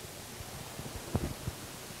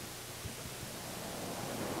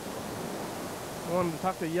 I wanted to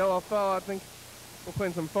talk to Yellow Fella. I think we're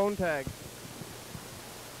playing some phone tag.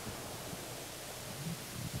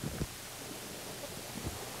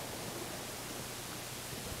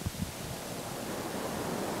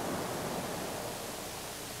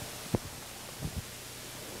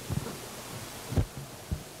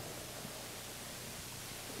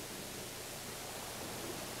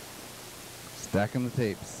 Stacking the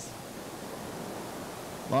tapes.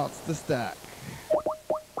 Lots to stack.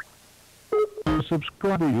 The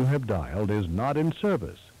subscriber you have dialed is not in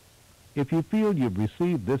service. If you feel you've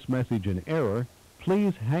received this message in error,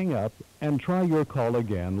 please hang up and try your call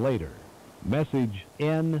again later. Message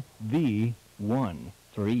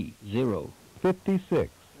NV13056.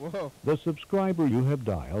 Whoa. The subscriber you have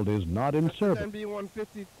dialed is not in service.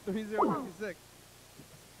 NB1503056.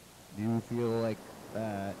 Do you feel like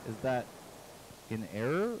is that in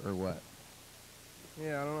error or what?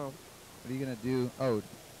 Yeah, I don't know. What are you gonna do? Oh,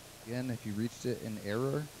 again, if you reached it in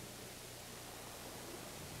error.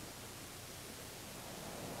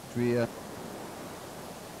 Should we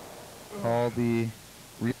call the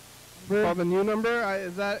Call the new number?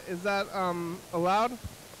 Is that allowed?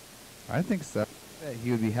 I think so. I bet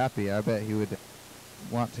he would be happy. I bet he would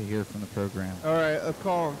want to hear from the program. All right, let's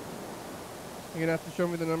call him. You're gonna have to show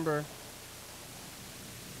me the number.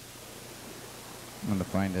 I'm gonna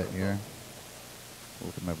find it here.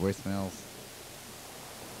 Look at my voicemails.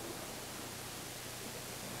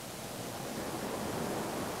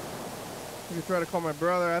 You can try to call my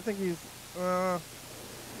brother. I think he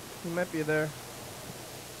might be there.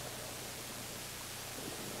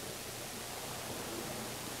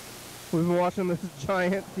 We've been watching this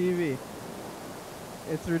giant TV.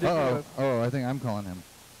 It's ridiculous. Oh, I think I'm calling him.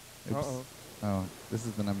 Oops. Uh-oh. Oh, this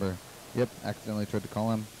is the number. Yep, accidentally tried to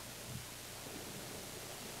call him.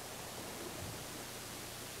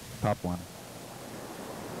 Top one.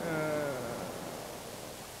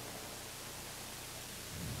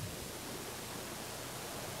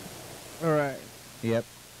 All right. Yep.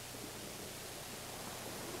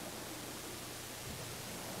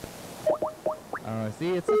 Oh, see,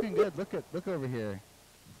 it's looking good. Look over here.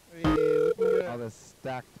 of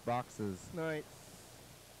stacked boxes. Nice.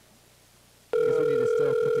 I guess we need to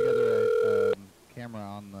still put together a camera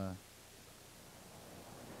on the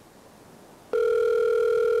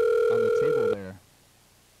table there.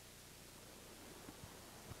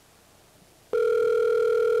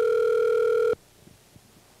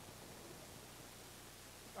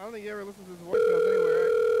 I don't think you ever listen to his voicemails anyway,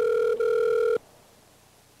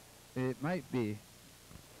 right? It might be.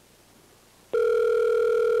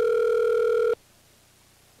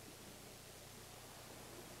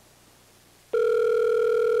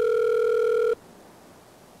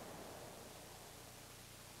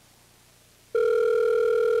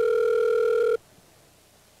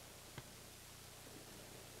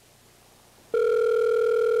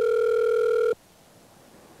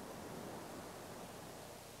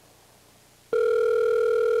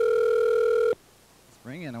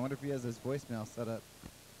 Ringing. I wonder if he has his voicemail set up.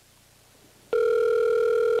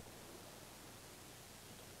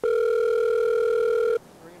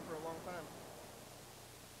 Ringing for a long time.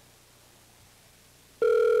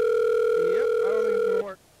 Yep, I don't think it's gonna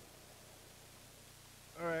work.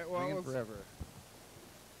 All right, well, Ringing forever.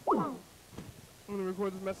 I'm gonna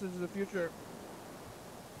record this message in the future.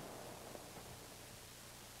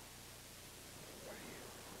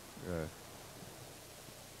 Good.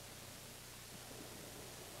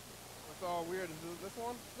 It's all weird. Is this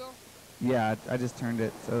one still? Yeah, I just turned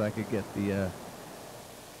it so that I could get the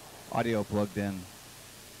audio plugged in.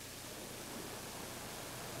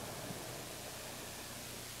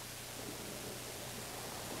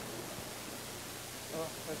 Oh,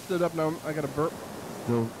 I stood up now. I got a burp.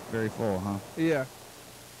 Still very full, huh? Yeah.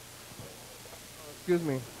 Oh, excuse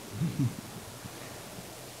me.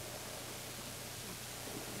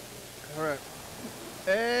 All right.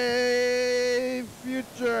 Hey,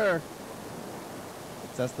 future.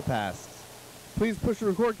 That's the past. Please push the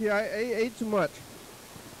record key. I ate too much.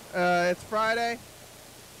 It's Friday.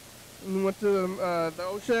 We went to the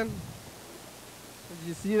ocean. Did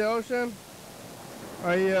you see the ocean?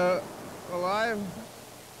 Are you alive?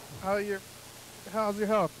 How's your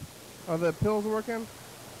health? Are the pills working?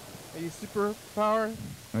 Are you super powered?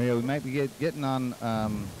 Oh yeah, we might be getting on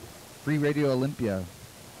Free Radio Olympia.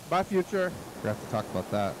 Bye, future. We have to talk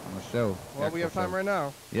about that on the show. Well, we have time right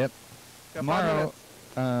now. Yep. Got Tomorrow,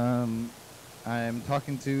 I'm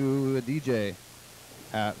talking to a DJ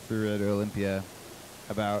at Free Radio Olympia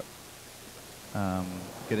about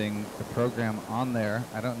getting the program on there.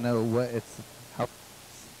 I don't know what how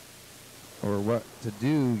or what to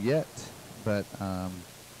do yet, but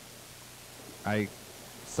I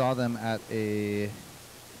saw them at a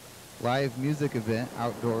live music event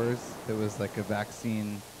outdoors. It was like a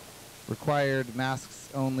vaccine required, masks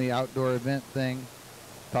only outdoor event thing.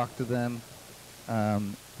 Talked to them.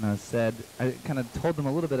 And I kind of told them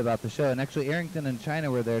a little bit about the show. And actually, Arrington and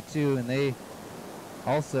China were there too, and they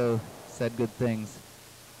also said good things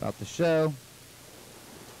about the show.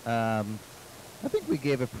 I think we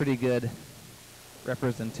gave a pretty good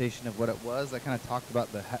representation of what it was. I kind of talked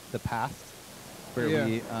about the past, where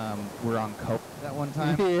we were on coke that one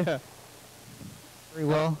time. Yeah. Very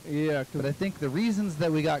well. Yeah. But I think the reasons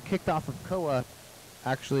that we got kicked off of COA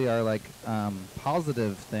actually are like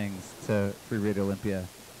positive things to Free Radio Olympia.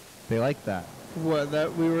 They like that. What,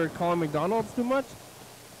 that we were calling McDonald's too much?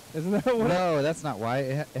 Isn't that what? No, that's not why.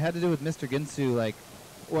 It had to do with Mr. Ginsu, like,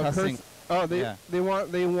 cussing. Oh, they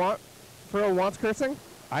want Furrow wants cursing?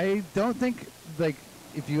 I don't think, like,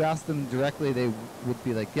 if you ask them directly, they would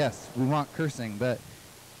be like, yes, we want cursing. But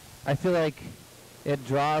I feel like it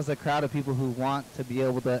draws a crowd of people who want to be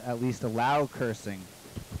able to at least allow cursing.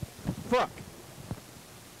 Fuck.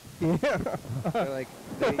 Yeah. They're like,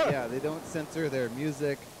 they don't censor their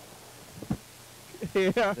music.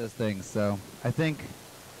 Yeah. Those things. So I think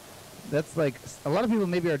that's like, a lot of people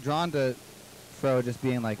maybe are drawn to Fro just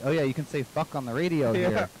being like, oh yeah, you can say fuck on the radio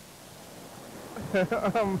here. We're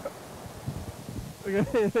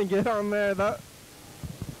gonna get on there. That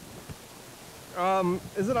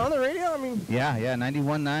is it on the radio? I mean, yeah,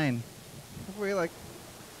 91.9. We like.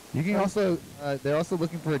 You can also, they're also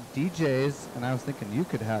looking for DJs, and I was thinking you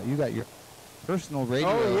got your personal radio.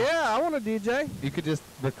 Oh yeah, I want a DJ. You could just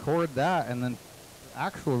record that, and then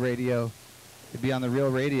actual radio could be on the real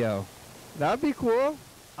radio. That'd be cool.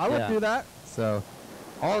 I would do that. So,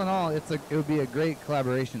 all in all, it would be a great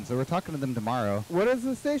collaboration. So we're talking to them tomorrow. What is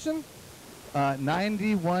the station?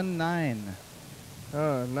 91.9.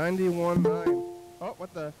 91.9. Oh,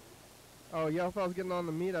 what the? Oh, Yellowfell's getting on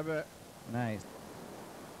the meat, I bet. Nice.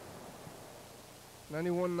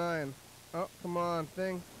 91.9. Oh, come on,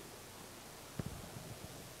 thing.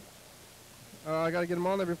 I gotta get them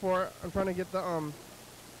on there before. I'm trying to get the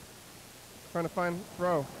Trying to find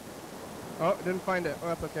throw. Oh, didn't find it. Oh,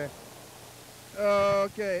 that's okay.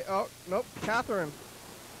 Okay. Oh, nope. Catherine.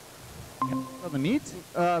 On the meet?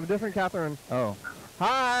 Different Catherine. Oh.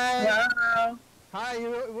 Hi. Hello. Hi.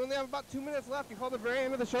 You only have about 2 minutes left. You called the very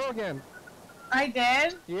end of the show again. I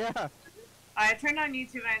did? Yeah. I turned on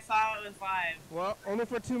YouTube and I saw it was live. Well, only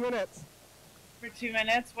for 2 minutes. For 2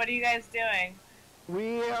 minutes? What are you guys doing?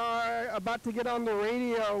 We are about to get on the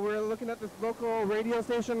radio. We're looking at this local radio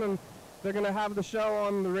station, and they're going to have the show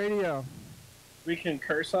on the radio. We can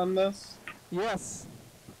curse on this? Yes.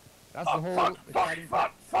 That's the whole...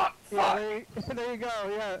 Fuck. Yeah, there you go,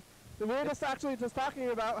 yeah. We were just actually just talking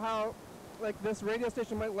about how, like, this radio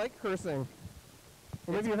station might like cursing.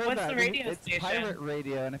 Or maybe you heard What's that. the radio It's station? pirate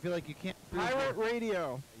radio, and I feel like you can't prove Pirate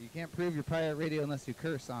radio. You can't prove your pirate radio unless you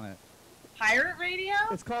curse on it. Pirate radio?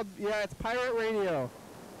 It's called, yeah, it's pirate radio.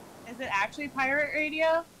 Is it actually pirate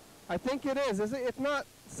radio? I think it is. It's not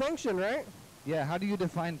sanctioned, right? Yeah, how do you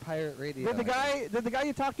define pirate radio? Did the guy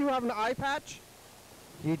you talked to have an eye patch?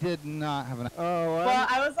 He did not have an... Oh, Well,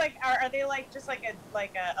 I was like, are they like just like a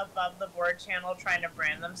above the board channel trying to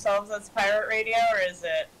brand themselves as pirate radio, or is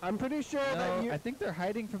it? I'm pretty sure No, I think they're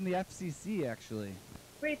hiding from the FCC, actually.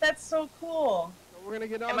 Wait, that's so cool. We're gonna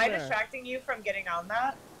get on Am I there. distracting you from getting on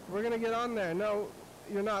that? We're gonna get on there. No,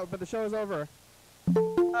 you're not, but the show is over.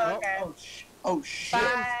 Oh, okay. Oh, shit.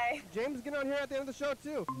 Bye. James, get on here at the end of the show,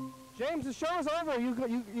 too. James, the show is over.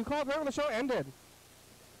 You called right when the show ended.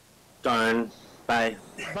 Darn. Bye.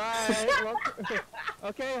 Bye. Well,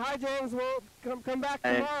 okay, hi, James. We'll come back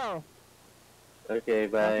Bye. tomorrow. Okay,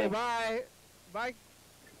 bye. Okay, bye. Bye,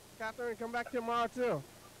 Catherine. Come back tomorrow, too.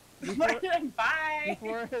 Bye.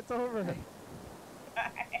 Before it's over.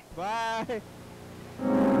 Bye. Bye.